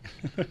magazine.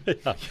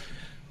 Yeah.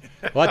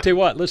 Well, I tell you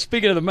what,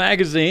 speaking of the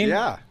magazine,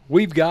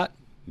 we've got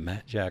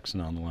Matt Jackson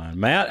on the line.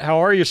 Matt, how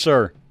are you,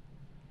 sir?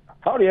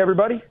 Howdy,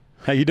 everybody.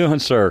 How you doing,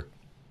 sir?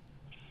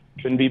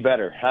 Couldn't be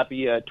better.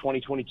 Happy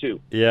 2022.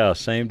 Yeah,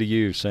 same to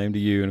you. Same to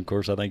you. And, of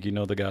course, I think you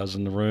know the guys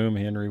in the room,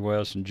 Henry,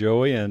 Wes, and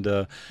Joey.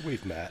 And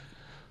we've met.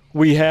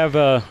 We have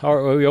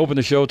we opened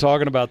the show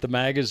talking about the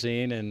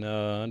magazine, and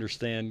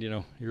understand,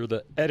 you're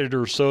the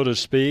editor, so to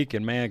speak.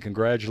 And, man,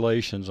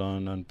 congratulations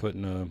on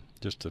putting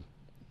just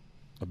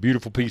a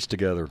beautiful piece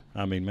together.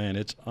 I mean, man,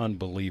 it's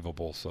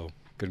unbelievable. So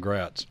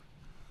congrats.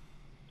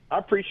 I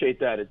appreciate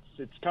that.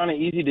 It's kind of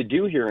easy to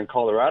do here in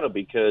Colorado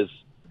because,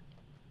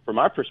 from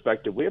my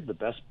perspective, we have the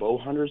best bow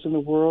hunters in the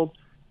world,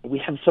 and we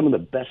have some of the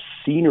best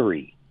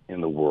scenery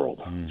in the world.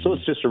 Mm-hmm. So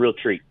it's just a real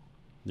treat.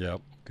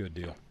 Yep, good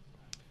deal.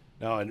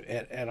 No,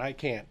 and I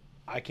can't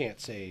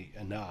say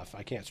enough.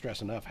 I can't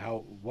stress enough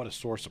what a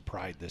source of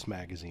pride this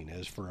magazine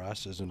is for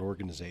us as an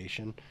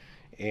organization,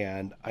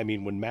 And I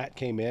mean, when Matt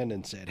came in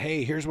and said,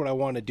 "Hey, here's what I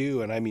want to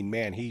do," and I mean,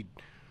 man,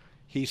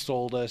 he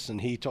sold us, and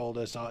he told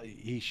us,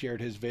 he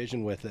shared his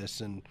vision with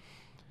us, and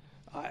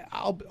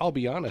I'll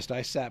be honest,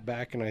 I sat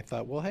back and I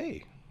thought, well,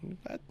 hey,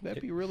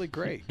 that'd be really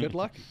great. Good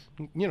luck,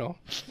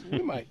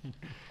 we might.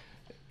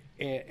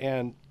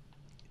 And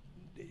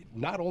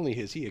not only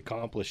has he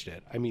accomplished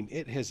it, I mean,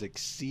 it has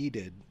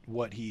exceeded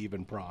what he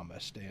even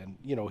promised. And,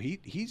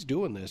 he's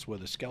doing this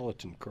with a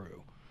skeleton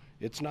crew.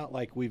 It's not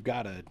like we've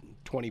got a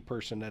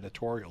 20-person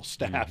editorial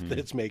staff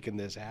that's making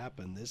this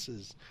happen.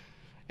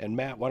 And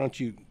Matt, why don't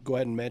you go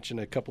ahead and mention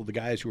a couple of the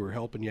guys who are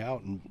helping you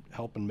out and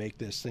helping make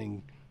this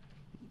thing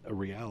a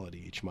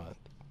reality each month.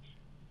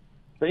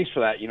 Thanks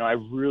for that. I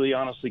really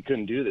honestly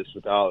couldn't do this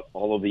without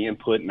all of the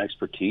input and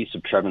expertise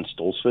of Trevin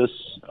Stolzfus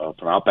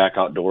from Outback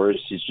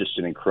Outdoors. He's just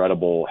has an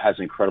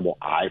incredible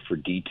eye for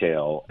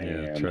detail. Yeah,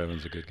 and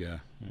Trevin's a good guy.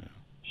 Yeah.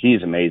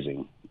 He's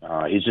amazing.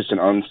 He's just an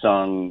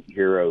unsung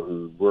hero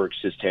who works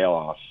his tail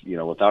off,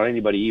 without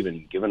anybody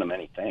even giving him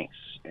any thanks.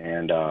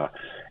 And our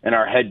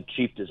head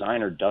chief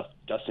designer,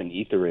 Dustin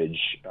Etheridge,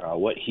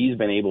 what he's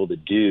been able to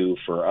do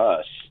for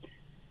us,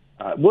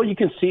 you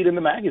can see it in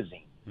the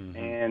magazine.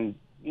 And,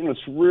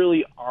 it's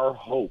really our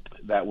hope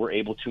that we're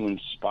able to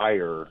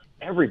inspire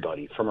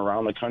everybody from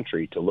around the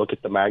country to look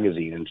at the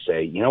magazine and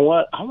say, you know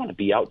what, I want to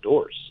be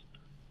outdoors.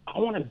 I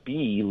want to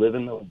be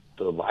living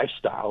the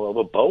lifestyle of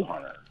a bow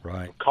hunter,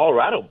 right? A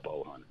Colorado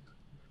bow hunter.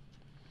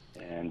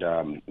 And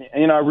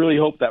I really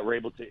hope that we're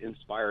able to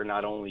inspire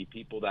not only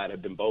people that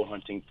have been bow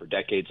hunting for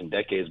decades and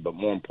decades, but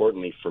more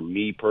importantly for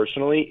me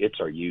personally, it's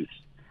our youth.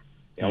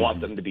 I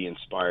want them to be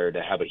inspired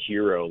to have a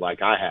hero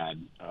like I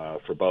had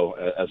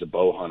as a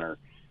bow hunter.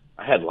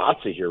 I had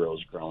lots of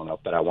heroes growing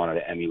up that I wanted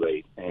to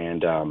emulate.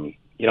 And,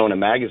 in a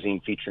magazine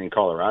featuring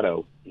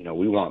Colorado,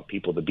 we want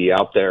people to be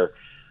out there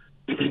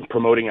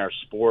promoting our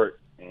sport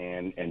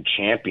and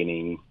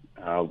championing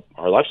our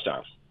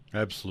lifestyles.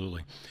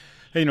 Absolutely.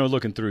 Hey,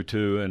 looking through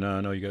too, and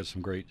I know you got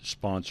some great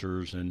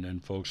sponsors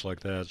and folks like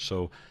that.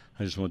 So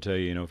I just want to tell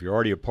you, if you're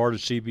already a part of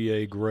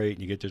CBA, great,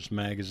 and you get this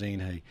magazine,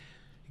 hey,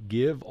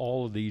 give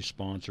all of these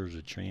sponsors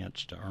a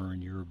chance to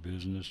earn your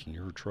business and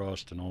your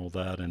trust and all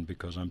that. And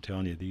because I'm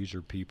telling you, these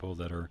are people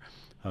that are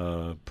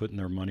putting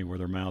their money where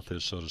their mouth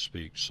is, so to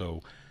speak.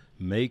 So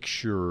make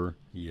sure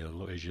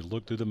as you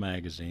look through the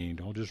magazine,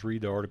 don't just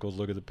read the articles,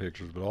 look at the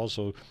pictures, but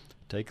also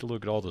take a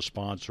look at all the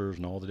sponsors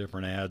and all the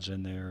different ads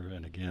in there.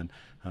 And again,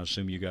 I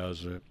assume you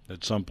guys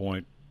at some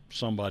point,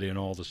 somebody in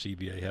all the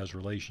CBA has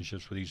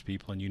relationships with these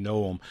people and you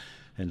know them.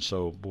 And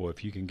so, boy,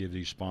 if you can give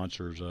these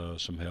sponsors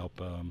some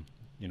help,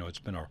 it's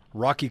been a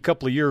rocky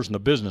couple of years in the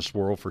business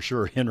world for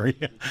sure, Henry.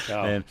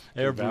 And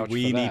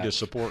we need to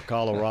support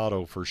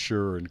Colorado for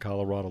sure, and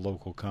Colorado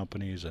local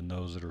companies and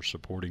those that are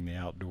supporting the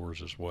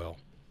outdoors as well.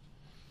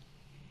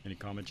 Any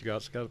comments you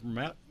got, Scott, from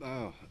Matt?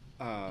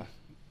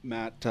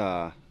 Matt,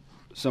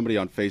 somebody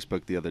on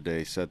Facebook the other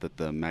day said that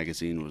the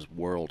magazine was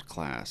world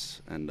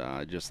class, and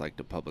I'd just like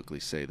to publicly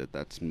say that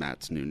that's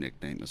Matt's new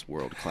nickname is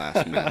World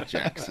Class Matt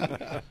Jackson.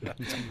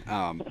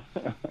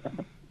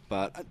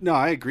 But no,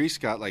 I agree,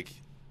 Scott.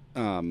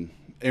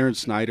 Aaron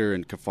Snyder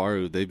and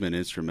Kafaru, they've been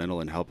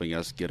instrumental in helping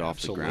us get off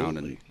the ground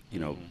and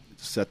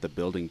set the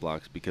building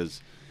blocks,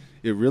 because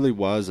it really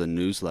was a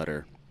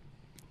newsletter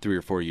 3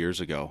 or 4 years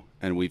ago,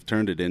 and we've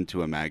turned it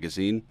into a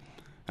magazine.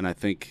 And I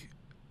think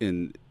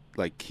in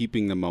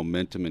keeping the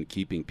momentum and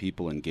keeping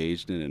people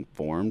engaged and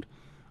informed,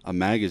 a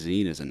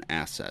magazine is an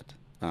asset.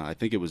 I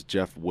think it was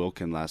Jeff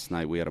Wilkin last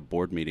night. We had a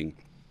board meeting.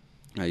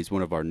 He's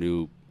one of our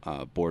new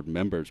board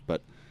members,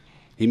 but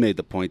he made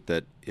the point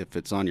that if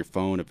it's on your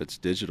phone, if it's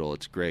digital,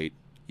 it's great.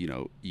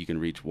 You can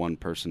reach one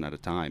person at a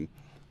time.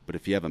 But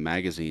if you have a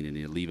magazine and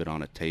you leave it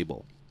on a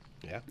table,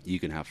 you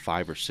can have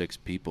 5 or 6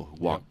 people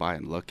who walk by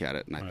and look at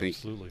it. And I think,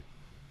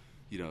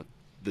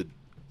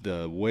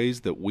 the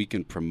ways that we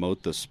can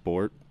promote the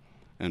sport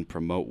and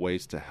promote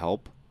ways to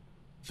help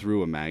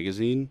through a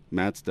magazine,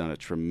 Matt's done a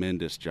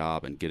tremendous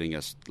job in getting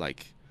us,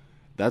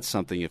 that's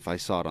something, if I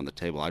saw it on the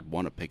table, I'd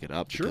want to pick it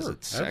up because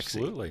it's sexy.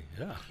 Absolutely,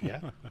 yeah.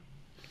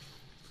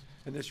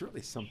 And there's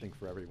really something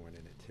for everyone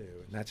in it,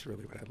 too. And that's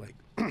really what I like.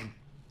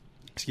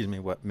 Excuse me,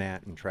 what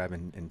Matt and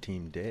Trevin and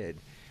team did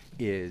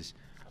is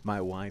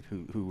my wife,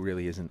 who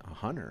really isn't a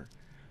hunter,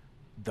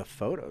 the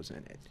photos in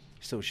it.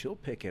 So she'll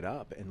pick it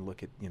up and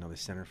look at, the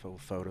centerfold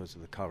photos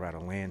of the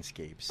Colorado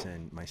landscapes.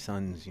 And my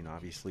son's,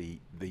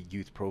 obviously the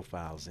youth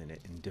profiles in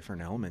it and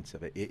different elements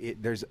of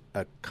it. There's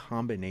a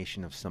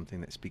combination of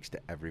something that speaks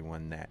to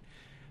everyone that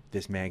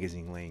this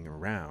magazine laying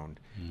around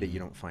that you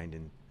don't find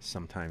in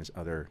sometimes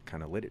other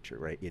kind of literature,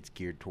 right? It's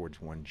geared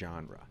towards one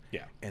genre.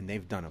 Yeah. And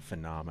they've done a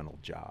phenomenal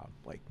job,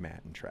 like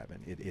Matt and Trevin.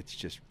 It's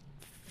just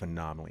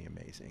phenomenally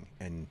amazing.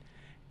 And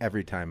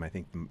every time I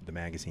think the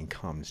magazine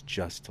comes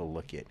just to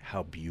look at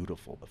how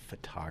beautiful the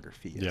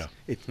photography is. Yeah.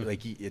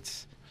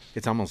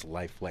 It's almost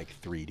lifelike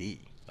 3D.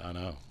 I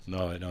know.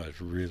 No, it's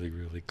really,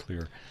 really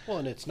clear. Well,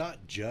 and it's not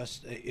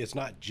just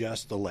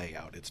the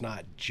layout. It's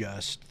not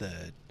just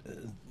the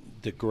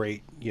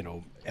great,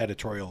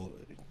 editorial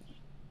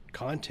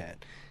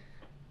content.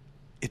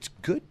 It's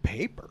good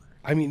paper.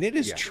 I mean, it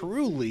is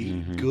truly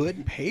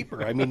good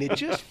paper. I mean, it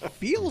just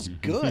feels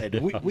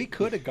good. We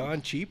could have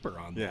gone cheaper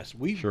on this.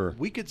 We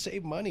could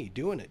save money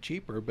doing it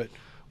cheaper, but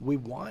we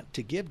want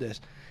to give this.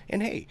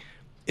 And hey,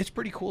 it's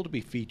pretty cool to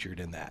be featured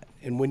in that.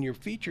 And when you're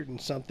featured in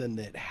something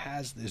that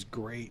has this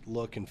great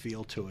look and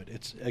feel to it,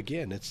 it's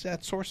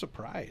that source of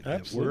pride.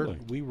 Absolutely.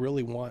 That we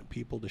really want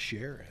people to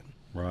share in.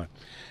 Right.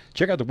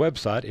 Check out the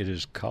website. It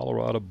is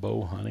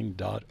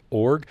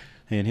coloradobowhunting.org.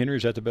 And Henry,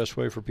 is that the best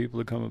way for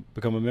people to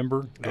become a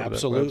member?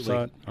 Absolutely.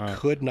 All right.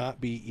 Could not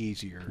be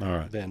easier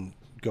than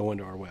going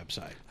to our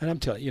website. And I'm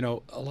telling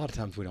you, a lot of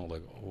times we don't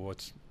look,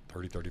 what's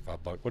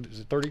 $35? What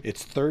is it, 30?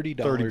 It's $30.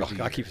 $30.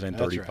 I keep saying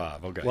 35.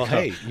 Right. Okay. Well,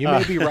 hey, you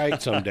may be right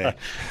someday.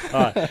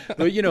 But,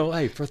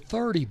 hey, for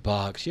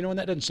 $30, and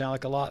that doesn't sound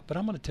like a lot, but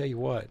I'm going to tell you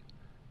what.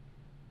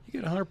 You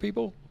get 100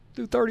 people,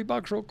 do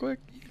 $30 real quick.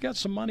 Got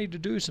some money to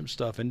do some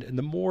stuff, and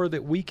the more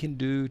that we can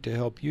do to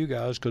help you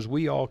guys, because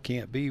we all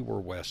can't be where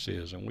Wes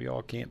is, and we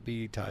all can't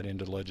be tied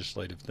into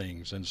legislative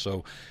things, and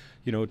so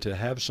to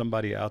have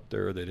somebody out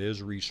there that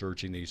is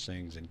researching these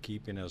things and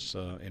keeping us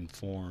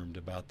informed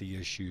about the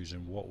issues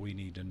and what we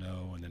need to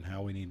know, and then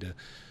how we need to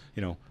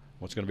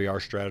what's going to be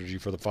our strategy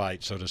for the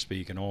fight, so to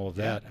speak, and all of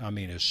that, I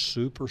mean, is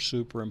super,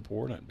 super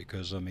important,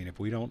 because I mean, if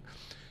we don't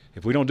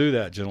do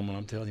that, gentlemen,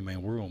 I'm telling you,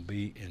 man, we're going to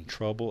be in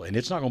trouble, and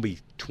it's not going to be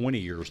 20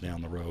 years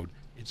down the road.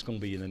 It's going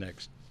to be in the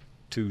next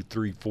 2,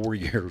 3, 4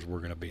 years we're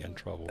going to be in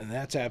trouble. And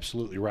that's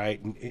absolutely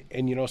right.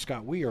 And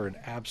Scott, we are an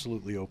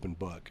absolutely open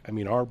book. I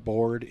mean, our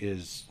board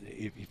is,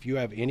 if you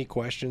have any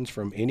questions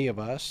from any of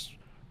us,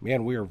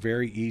 man, we are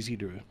very easy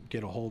to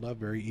get a hold of,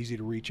 very easy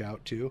to reach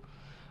out to.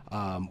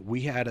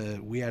 We had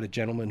a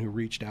gentleman who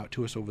reached out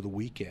to us over the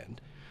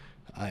weekend.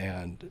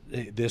 And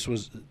this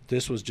was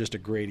just a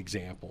great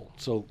example.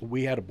 So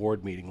we had a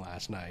board meeting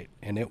last night,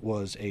 and it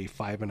was a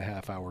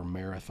 5.5-hour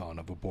marathon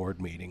of a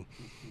board meeting,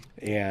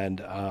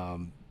 and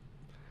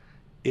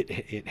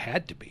it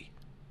had to be.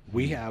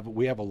 We have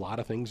a lot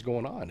of things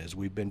going on, as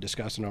we've been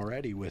discussing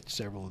already, with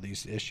several of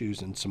these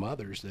issues and some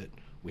others that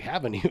we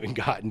haven't even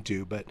gotten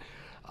to. But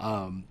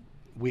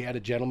we had a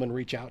gentleman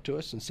reach out to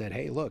us and said,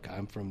 "Hey, look,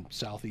 I'm from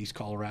Southeast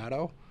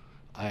Colorado.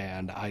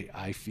 And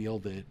I feel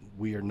that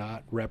we are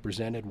not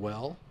represented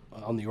well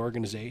on the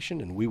organization,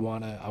 and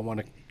I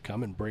want to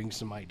come and bring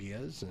some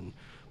ideas,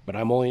 but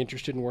I'm only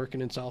interested in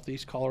working in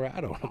Southeast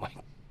Colorado." And I'm like,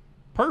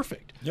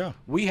 perfect. Yeah.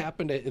 We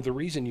happen to, the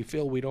reason you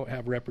feel we don't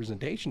have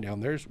representation down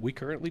there is we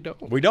currently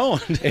don't. We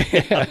don't.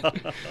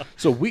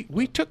 So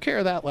we took care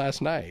of that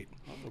last night,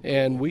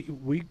 and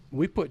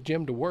we put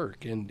Jim to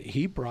work, and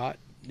he brought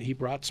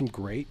some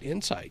great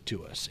insight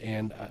to us.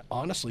 And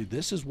honestly,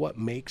 this is what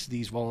makes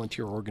these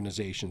volunteer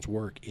organizations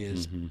work,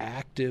 is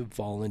active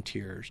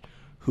volunteers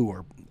who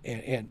are,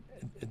 and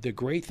the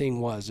great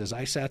thing was, as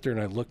I sat there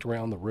and I looked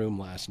around the room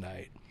last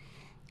night,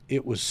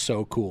 it was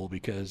so cool,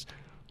 because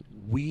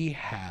we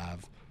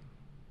have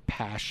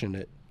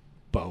passionate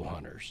bow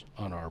hunters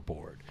on our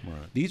board.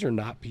 Right. These are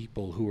not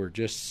people who are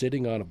just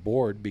sitting on a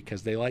board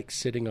because they like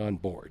sitting on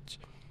boards.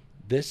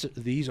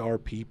 These are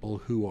people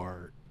who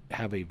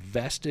have a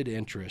vested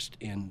interest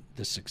in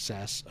the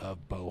success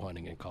of bow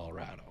hunting in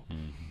Colorado.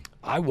 Mm-hmm.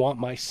 I want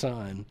my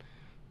son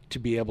to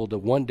be able to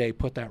one day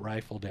put that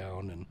rifle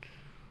down and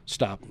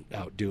stop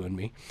outdoing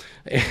me.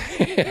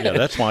 Yeah,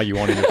 that's why you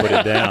want him to put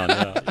it down.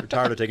 You're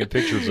tired of taking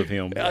pictures of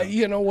him.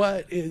 You know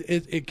what?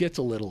 It gets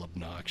a little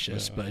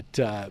obnoxious, but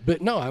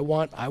no, I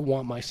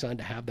want my son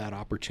to have that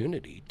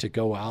opportunity to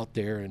go out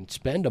there and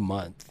spend a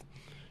month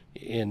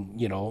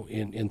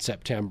in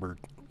September,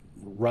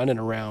 running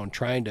around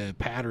trying to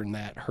pattern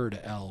that herd of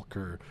elk,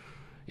 or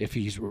if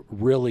he's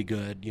really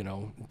good,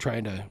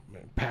 trying to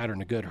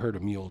pattern a good herd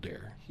of mule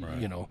deer,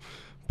 right.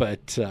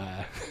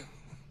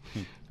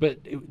 But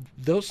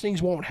those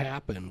things won't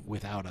happen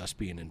without us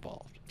being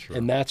involved. Sure.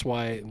 And that's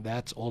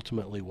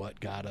ultimately what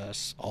got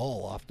us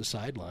all off the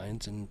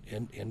sidelines and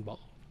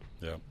involved.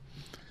 Yeah.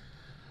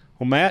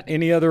 Well, Matt,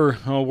 any other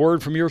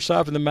word from your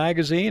side from the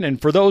magazine?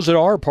 And for those that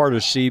are part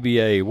of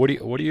CBA, what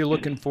are you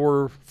looking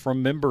for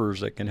from members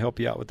that can help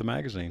you out with the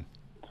magazine?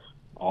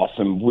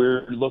 Awesome.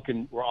 We're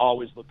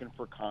always looking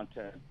for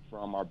content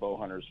from our bow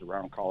hunters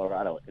around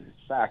Colorado. And in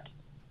fact,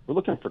 we're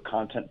looking for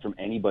content from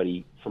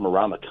anybody from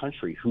around the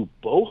country who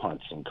bow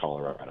hunts in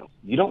Colorado.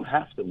 You don't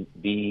have to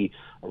be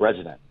a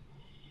resident,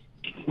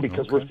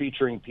 because we're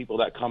featuring people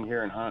that come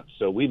here and hunt.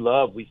 So we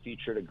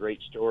featured a great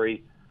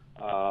story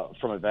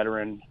from a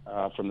veteran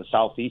from the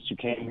Southeast who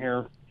came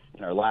here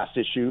in our last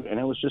issue, and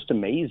it was just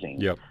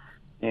amazing. Yep.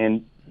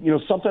 And,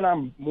 something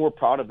I'm more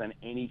proud of than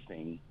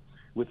anything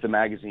with the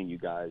magazine, you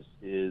guys,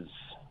 is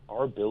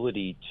our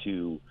ability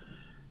to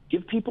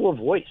give people a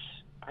voice.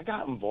 I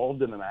got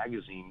involved in the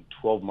magazine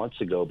 12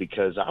 months ago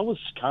because I was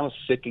kind of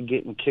sick of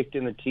getting kicked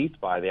in the teeth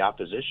by the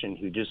opposition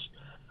who just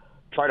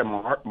try to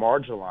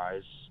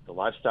marginalize the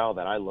lifestyle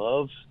that I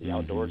love, the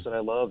outdoors that I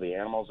love, the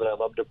animals that I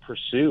love to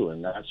pursue.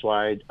 And that's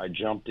why I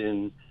jumped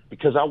in,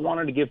 because I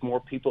wanted to give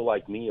more people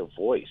like me a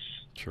voice.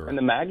 Sure. And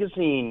the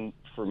magazine,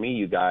 for me,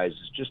 you guys,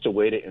 is just a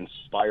way to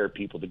inspire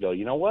people to go,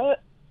 you know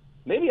what?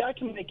 Maybe I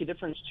can make a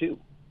difference too.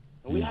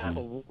 And we have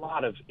a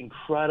lot of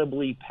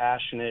incredibly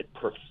passionate,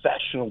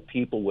 professional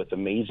people with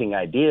amazing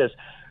ideas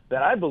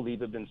that I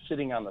believe have been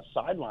sitting on the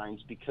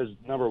sidelines because,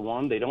 number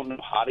one, they don't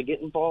know how to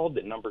get involved,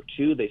 and number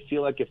two, they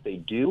feel like if they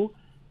do,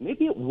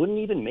 maybe it wouldn't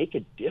even make a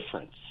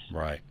difference.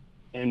 Right.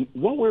 And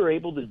what we were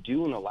able to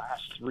do in the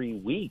last 3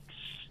 weeks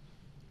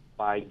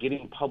by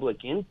getting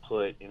public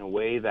input in a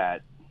way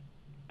that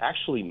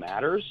actually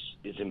matters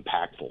is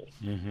impactful.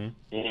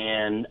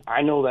 And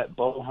I know that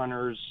bow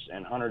hunters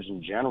and hunters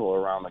in general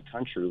around the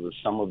country, with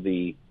some of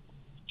the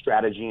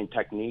strategy and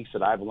techniques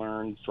that I've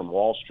learned from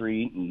Wall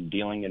Street and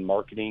dealing in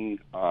marketing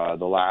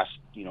the last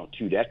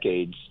 2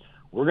 decades,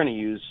 we're going to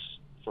use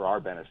for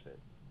our benefit.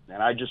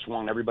 And I just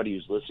want everybody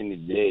who's listening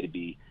today to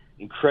be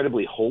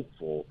incredibly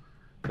hopeful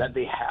that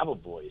they have a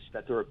voice,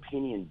 that their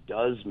opinion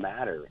does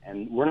matter.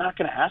 And we're not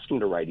going to ask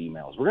them to write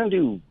emails. We're going to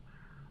do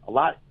a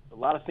lot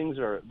of things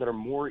that are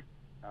more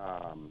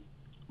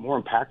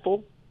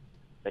impactful,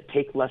 that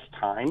take less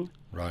time,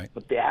 right?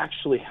 But they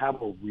actually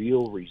have a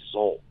real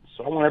result.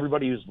 So I want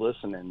everybody who's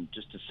listening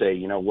just to say,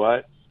 you know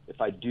what,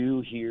 if I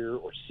do hear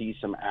or see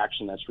some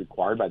action that's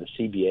required by the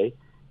CBA,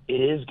 it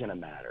is going to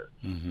matter.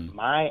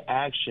 My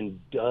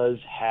action does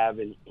have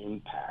an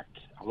impact.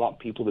 I want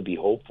people to be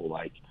hopeful.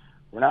 Like,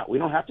 we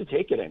don't have to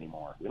take it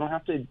anymore. We don't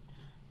have to,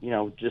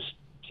 just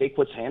take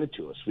what's handed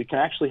to us. We can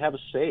actually have a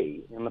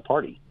say in the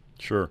party.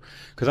 Sure.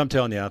 Because I'm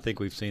telling you, I think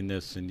we've seen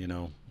this in,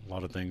 a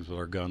lot of things with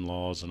our gun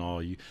laws and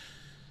all.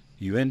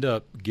 You end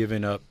up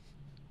giving up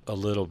a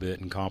little bit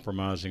and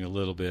compromising a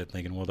little bit,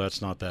 thinking, well,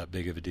 that's not that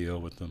big of a deal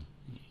with the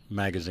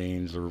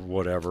magazines or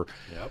whatever.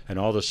 Yep. And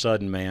all of a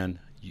sudden, man,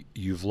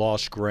 you've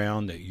lost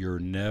ground that you're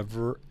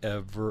never,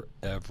 ever,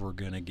 ever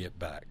going to get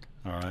back.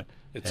 All right?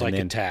 It's like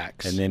a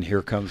tax. And then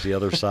here comes the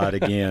other side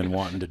again,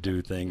 wanting to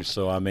do things.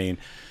 So, I mean,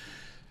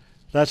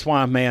 that's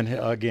why, man,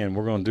 again,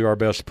 we're going to do our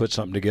best to put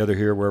something together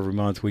here where every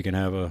month we can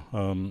have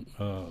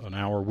an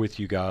hour with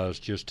you guys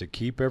just to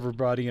keep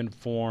everybody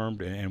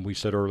informed. And we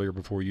said earlier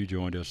before you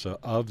joined us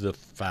of the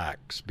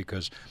facts,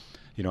 because,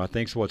 I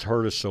think what's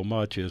hurt us so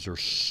much is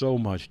there's so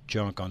much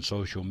junk on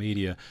social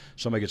media.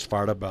 Somebody gets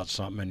fired up about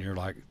something and you're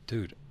like,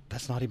 dude,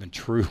 that's not even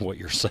true what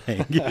you're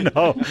saying,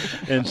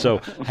 And so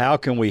how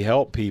can we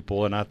help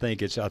people? And I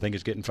think it's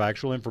getting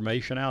factual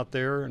information out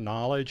there,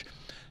 knowledge,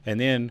 and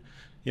then,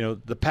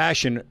 the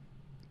passion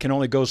can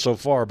only go so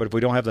far, but if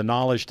we don't have the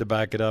knowledge to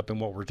back it up in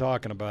what we're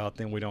talking about,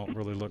 then we don't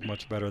really look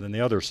much better than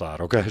the other side.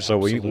 Okay. So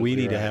we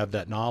need to have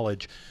that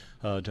knowledge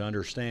to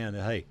understand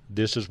that, hey,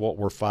 this is what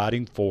we're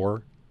fighting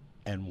for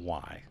and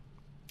why.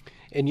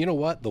 And you know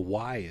what? The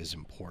why is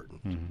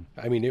important.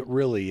 I mean, it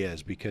really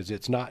is, because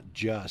it's not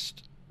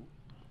just,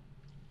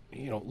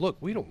 look,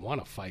 we don't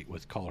want to fight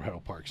with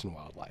Colorado Parks and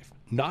Wildlife.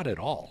 Not at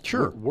all.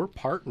 Sure. We're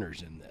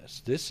partners in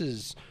this. This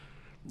is,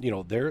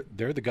 they're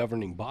the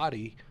governing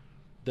body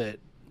that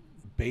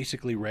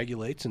basically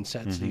regulates and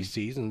sets these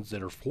seasons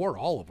that are for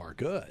all of our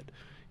good.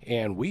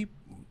 And we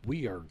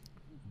are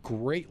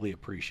greatly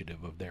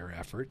appreciative of their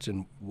efforts.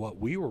 And what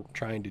we were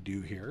trying to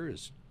do here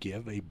is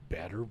give a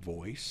better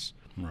voice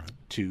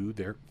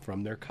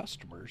from their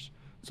customers,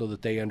 so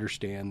that they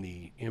understand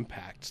the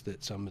impacts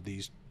that some of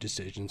these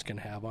decisions can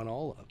have on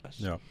all of us.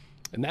 Yeah.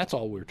 And that's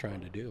all we're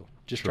trying to do.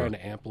 Just trying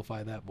to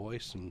amplify that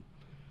voice and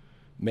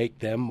make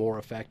them more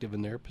effective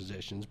in their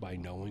positions by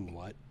knowing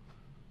what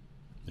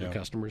the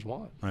customers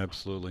want.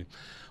 Absolutely.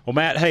 Well,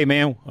 Matt, hey,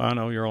 man, I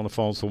know you're on the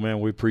phone, so, man,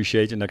 we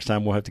appreciate you. Next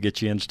time we'll have to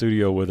get you in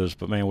studio with us.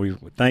 But, man, we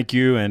thank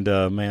you. And,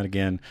 man,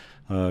 again,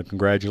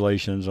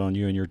 congratulations on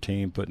you and your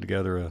team putting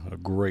together a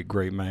great,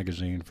 great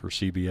magazine for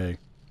CBA.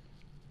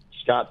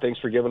 Scott, thanks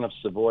for giving us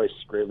the voice.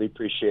 Greatly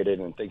appreciate it,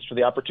 and thanks for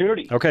the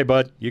opportunity. Okay,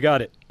 bud. You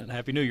got it. And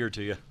Happy New Year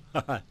to you.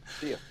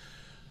 See you.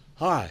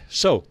 All right.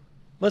 So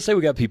let's say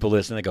we got people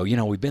listening that go,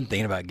 we've been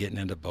thinking about getting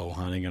into bow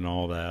hunting and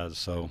all that.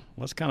 So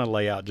let's kind of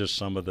lay out just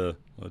some of the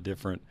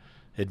different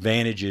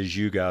advantages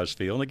you guys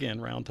feel. And,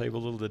 again, round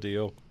table, little the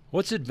deal.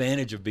 What's the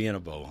advantage of being a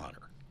bow hunter?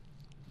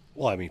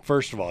 Well, I mean,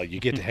 first of all, you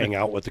get to hang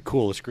out with the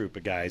coolest group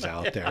of guys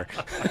out there.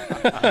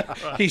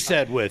 He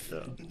said with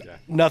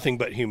nothing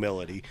but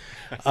humility.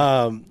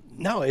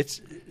 No, it's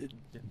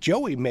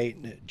Joey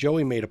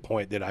made a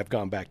point that I've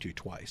gone back to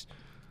twice.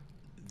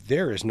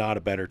 There is not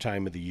a better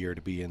time of the year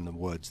to be in the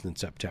woods than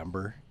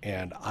September,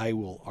 and I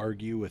will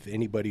argue with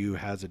anybody who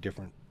has a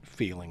different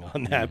feeling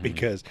on that,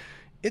 because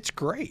it's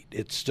great.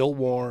 It's still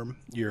warm.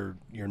 You're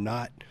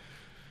not,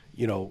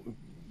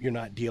 you're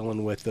not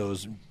dealing with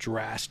those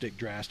drastic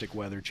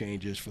weather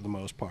changes for the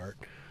most part.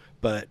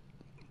 But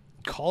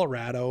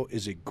Colorado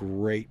is a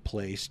great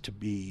place to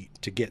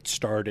get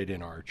started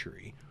in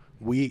archery.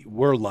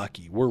 We're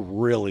lucky. We're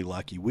really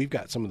lucky. We've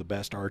got some of the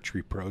best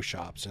archery pro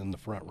shops in the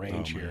Front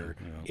Range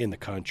in the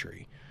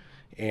country.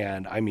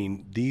 And, I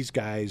mean, these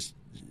guys,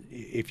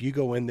 if you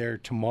go in there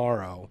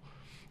tomorrow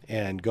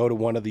and go to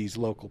one of these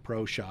local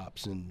pro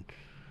shops and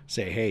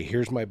say, hey,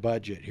 here's my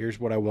budget, here's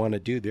what I want to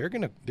do, they're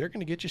gonna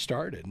get you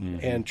started.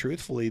 And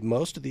truthfully,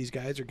 most of these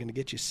guys are going to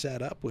get you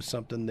set up with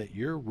something that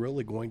you're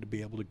really going to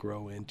be able to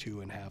grow into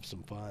and have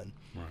some fun.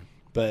 Right.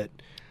 But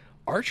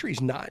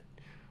archery's not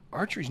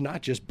archery's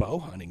not just bow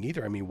hunting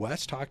either. I mean,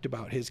 Wes talked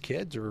about his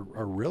kids are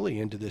really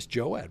into this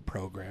JOAD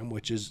program,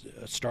 which is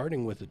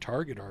starting with the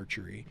target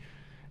archery.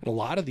 And a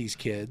lot of these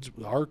kids,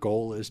 our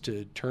goal is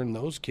to turn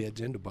those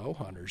kids into bow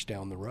hunters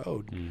down the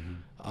road.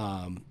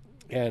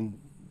 And,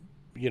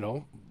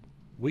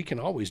 we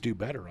can always do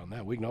better on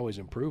that. We can always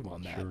improve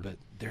on that. Sure. But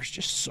there's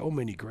just so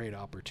many great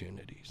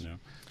opportunities. Yeah.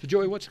 So,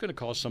 Joey, what's going to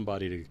cause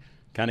somebody to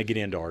kind of get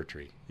into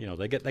archery?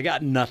 They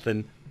got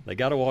nothing. They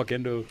got to walk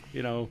into,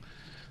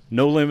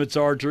 No Limits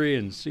Archery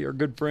and see our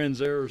good friends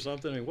there or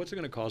something. I mean, what's it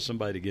going to cost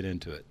somebody to get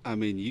into it? I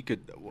mean,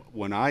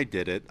 when I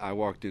did it, I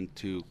walked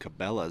into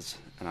Cabela's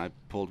and I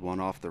pulled one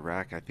off the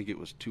rack. I think it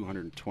was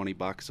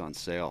 $220 on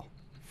sale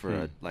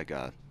for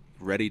a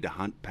ready to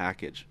hunt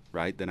package,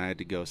 right? Then I had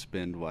to go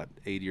spend $80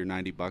 or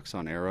 $90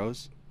 on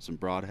arrows, some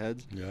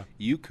broadheads. Yeah.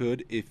 You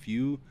could, if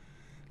you,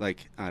 I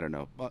don't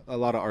know, a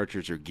lot of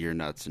archers are gear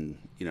nuts, and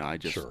I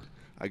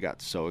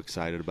got so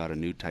excited about a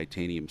new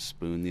titanium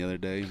spoon the other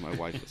day. My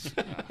wife was,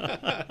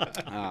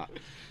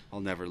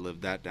 I'll never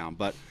live that down.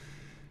 But,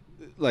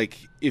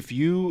 if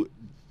you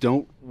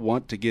don't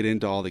want to get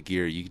into all the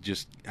gear, you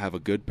just have a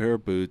good pair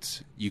of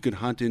boots. You could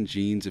hunt in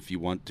jeans if you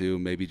want to,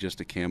 maybe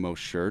just a camo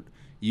shirt.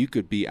 You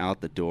could be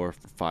out the door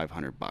for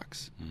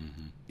 $500.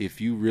 If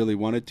you really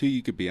wanted to,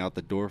 you could be out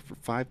the door for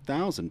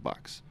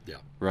 $5,000. Yeah.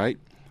 Right?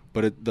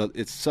 But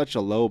it's such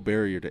a low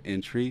barrier to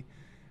entry,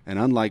 and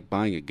unlike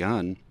buying a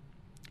gun,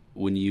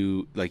 when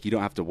you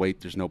don't have to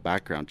wait, there's no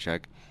background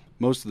check.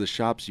 Most of the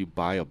shops, you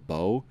buy a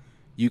bow,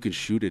 you can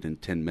shoot it in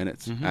 10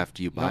 minutes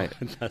after you buy it.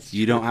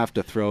 You don't have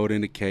to throw it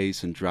in a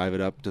case and drive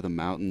it up to the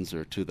mountains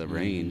or to the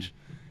range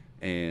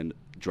and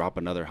drop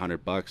another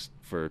 $100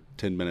 for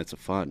 10 minutes of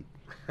fun.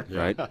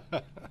 Right?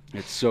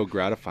 It's so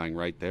gratifying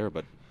right there.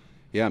 But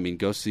yeah, I mean,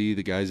 go see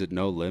the guys at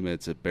No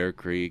Limits, at Bear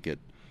Creek, at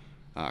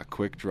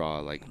Quick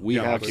Draw. We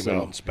have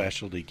some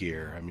specialty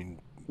gear. I mean,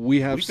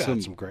 we've got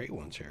some great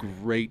ones here.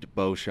 Great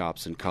bow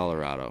shops in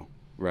Colorado,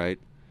 right?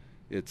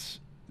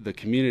 The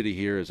community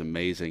here is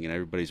amazing, and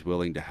everybody's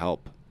willing to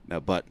help.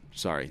 But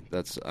I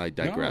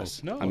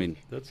digress. No, I mean,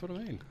 that's what I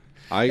mean.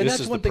 This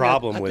is the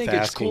problem with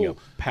asking a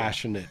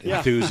passionate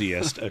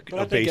enthusiast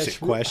a basic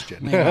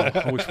question. Man,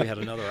 I wish we had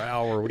another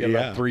hour. We got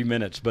about 3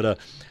 minutes. But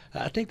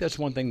I think that's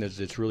one thing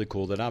that's really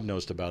cool that I've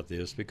noticed about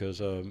this, because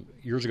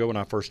years ago when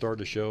I first started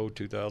the show,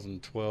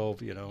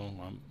 2012, I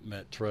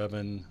met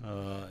Trevin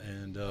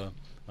and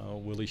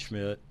Willie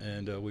Schmidt,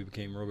 and we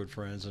became real good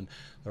friends. And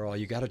they're all,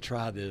 you got to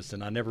try this.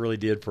 And I never really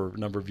did for a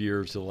number of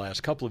years, the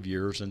last couple of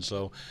years. And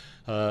so,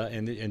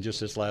 and just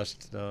this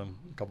last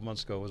couple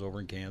months ago, I was over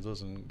in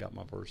Kansas and got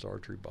my first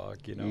archery buck.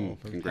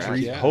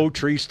 Whole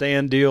tree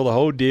stand deal, the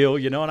whole deal.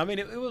 And I mean,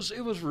 it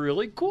was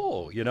really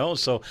cool.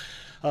 So,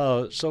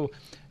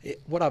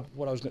 what I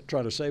was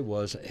trying to say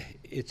was,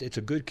 it's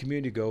a good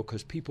community to go,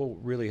 because people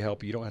really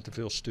help you. You don't have to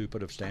feel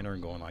stupid of standing there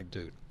and going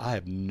dude, I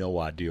have no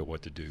idea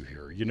what to do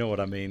here. You know what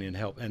I mean? And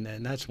help, and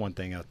that's one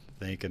thing I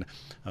think. And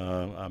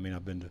I mean,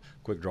 I've been to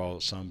Quick Draw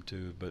some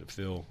too, but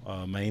Phil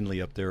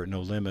mainly up there at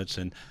No Limits,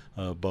 and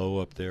Bo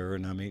up there.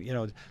 And I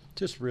mean,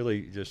 just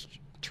really just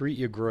treat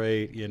you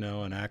great,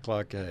 and act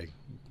like, hey,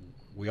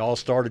 we all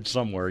started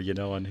somewhere,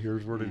 and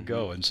here's where to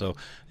go. And so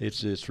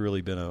it's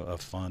really been a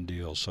fun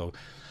deal. So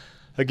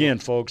again,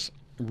 folks,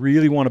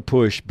 really want to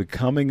push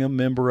becoming a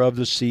member of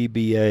the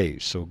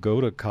CBA. So go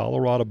to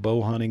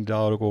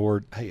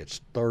coloradobowhunting.org. Hey,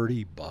 it's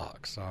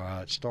 $30. All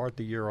right, start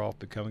the year off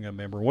becoming a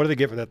member. What do they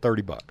get for that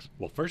 $30?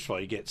 Well, first of all,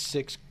 you get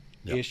 6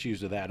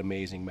 issues of that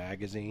amazing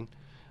magazine.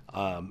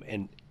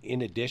 And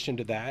in addition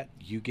to that,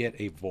 you get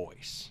a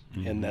voice.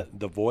 And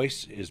the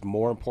voice is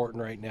more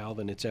important right now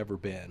than it's ever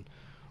been.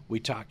 We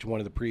talked to one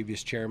of the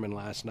previous chairmen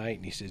last night,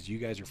 and he says, you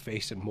guys are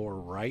facing more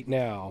right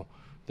now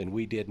than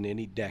we did in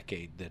any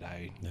decade that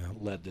I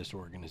led this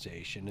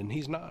organization. And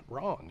he's not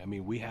wrong. I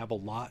mean, we have a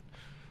lot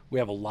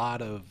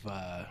of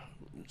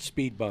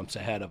speed bumps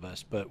ahead of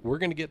us, but we're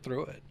going to get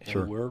through it.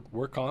 And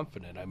we're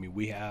confident. I mean,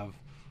 we have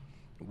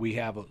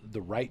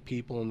the right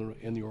people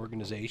in the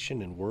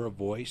organization, and we're a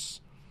voice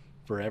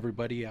for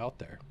everybody out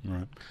there. All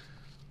right.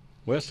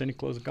 Wes, any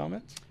closing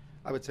comments?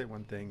 I would say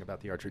one thing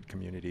about the archery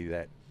community,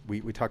 that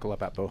we talk a lot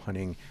about bow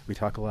hunting. We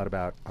talk a lot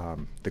about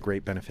the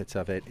great benefits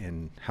of it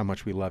and how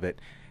much we love it.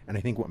 And I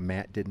think what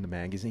Matt did in the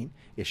magazine,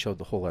 it showed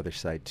the whole other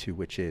side too,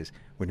 which is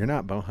when you're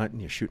not bow hunting,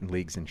 you're shooting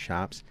leagues and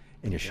shops,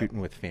 and you're shooting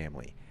with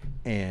family.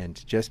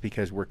 And just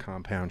because we're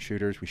compound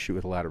shooters, we shoot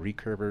with a lot of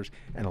recurvers,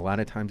 and a lot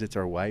of times it's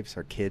our wives,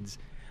 our kids.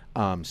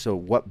 So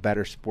what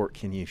better sport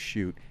can you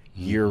shoot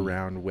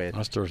year-round with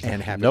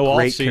and have a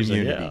great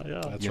community?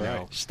 Yeah, that's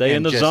right. Stay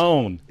in the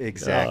zone.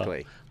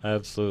 Exactly.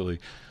 Absolutely.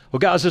 Well,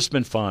 guys, this has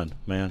been fun,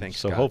 man. Thanks,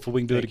 so Scott. hopefully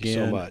we can do it Thank you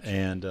again. so much.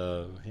 And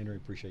Henry,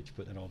 appreciate you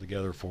putting it all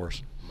together for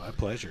us. My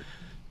pleasure.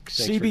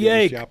 Thanks CBA, for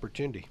giving us the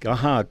opportunity.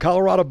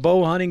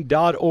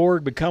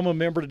 ColoradoBowhunting.org. Become a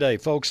member today,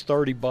 folks.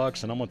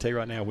 $30, and I'm going to tell you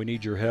right now, we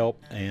need your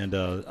help. And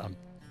I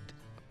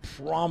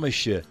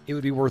promise you, it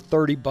would be worth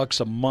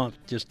 $30 a month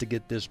just to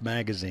get this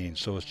magazine.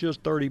 So it's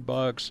just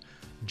 $30.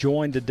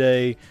 Join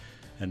today.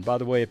 And by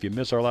the way, if you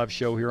miss our live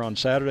show here on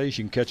Saturdays,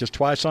 you can catch us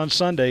twice on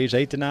Sundays,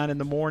 8 to 9 in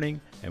the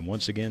morning, and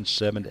once again,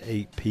 7 to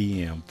 8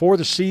 p.m. For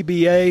the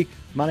CBA,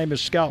 my name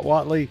is Scott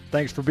Watley.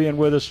 Thanks for being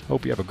with us.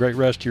 Hope you have a great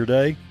rest of your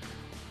day.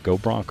 Go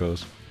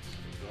Broncos.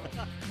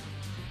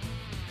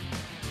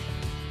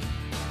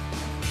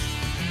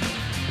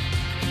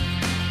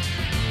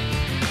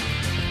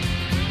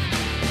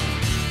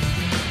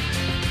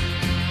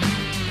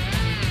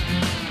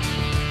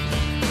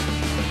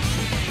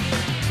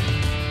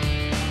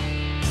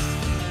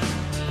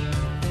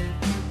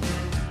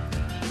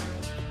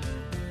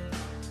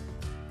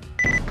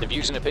 The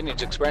views and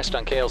opinions expressed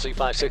on KLZ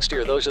 560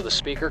 are those of the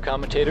speaker,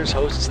 commentators,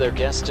 hosts, their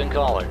guests, and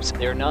callers.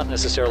 They are not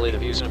necessarily the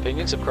views and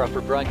opinions of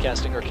Crawford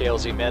Broadcasting or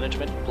KLZ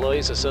management,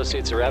 employees,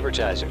 associates, or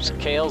advertisers.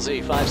 KLZ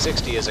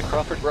 560 is a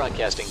Crawford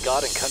Broadcasting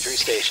God and Country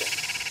station.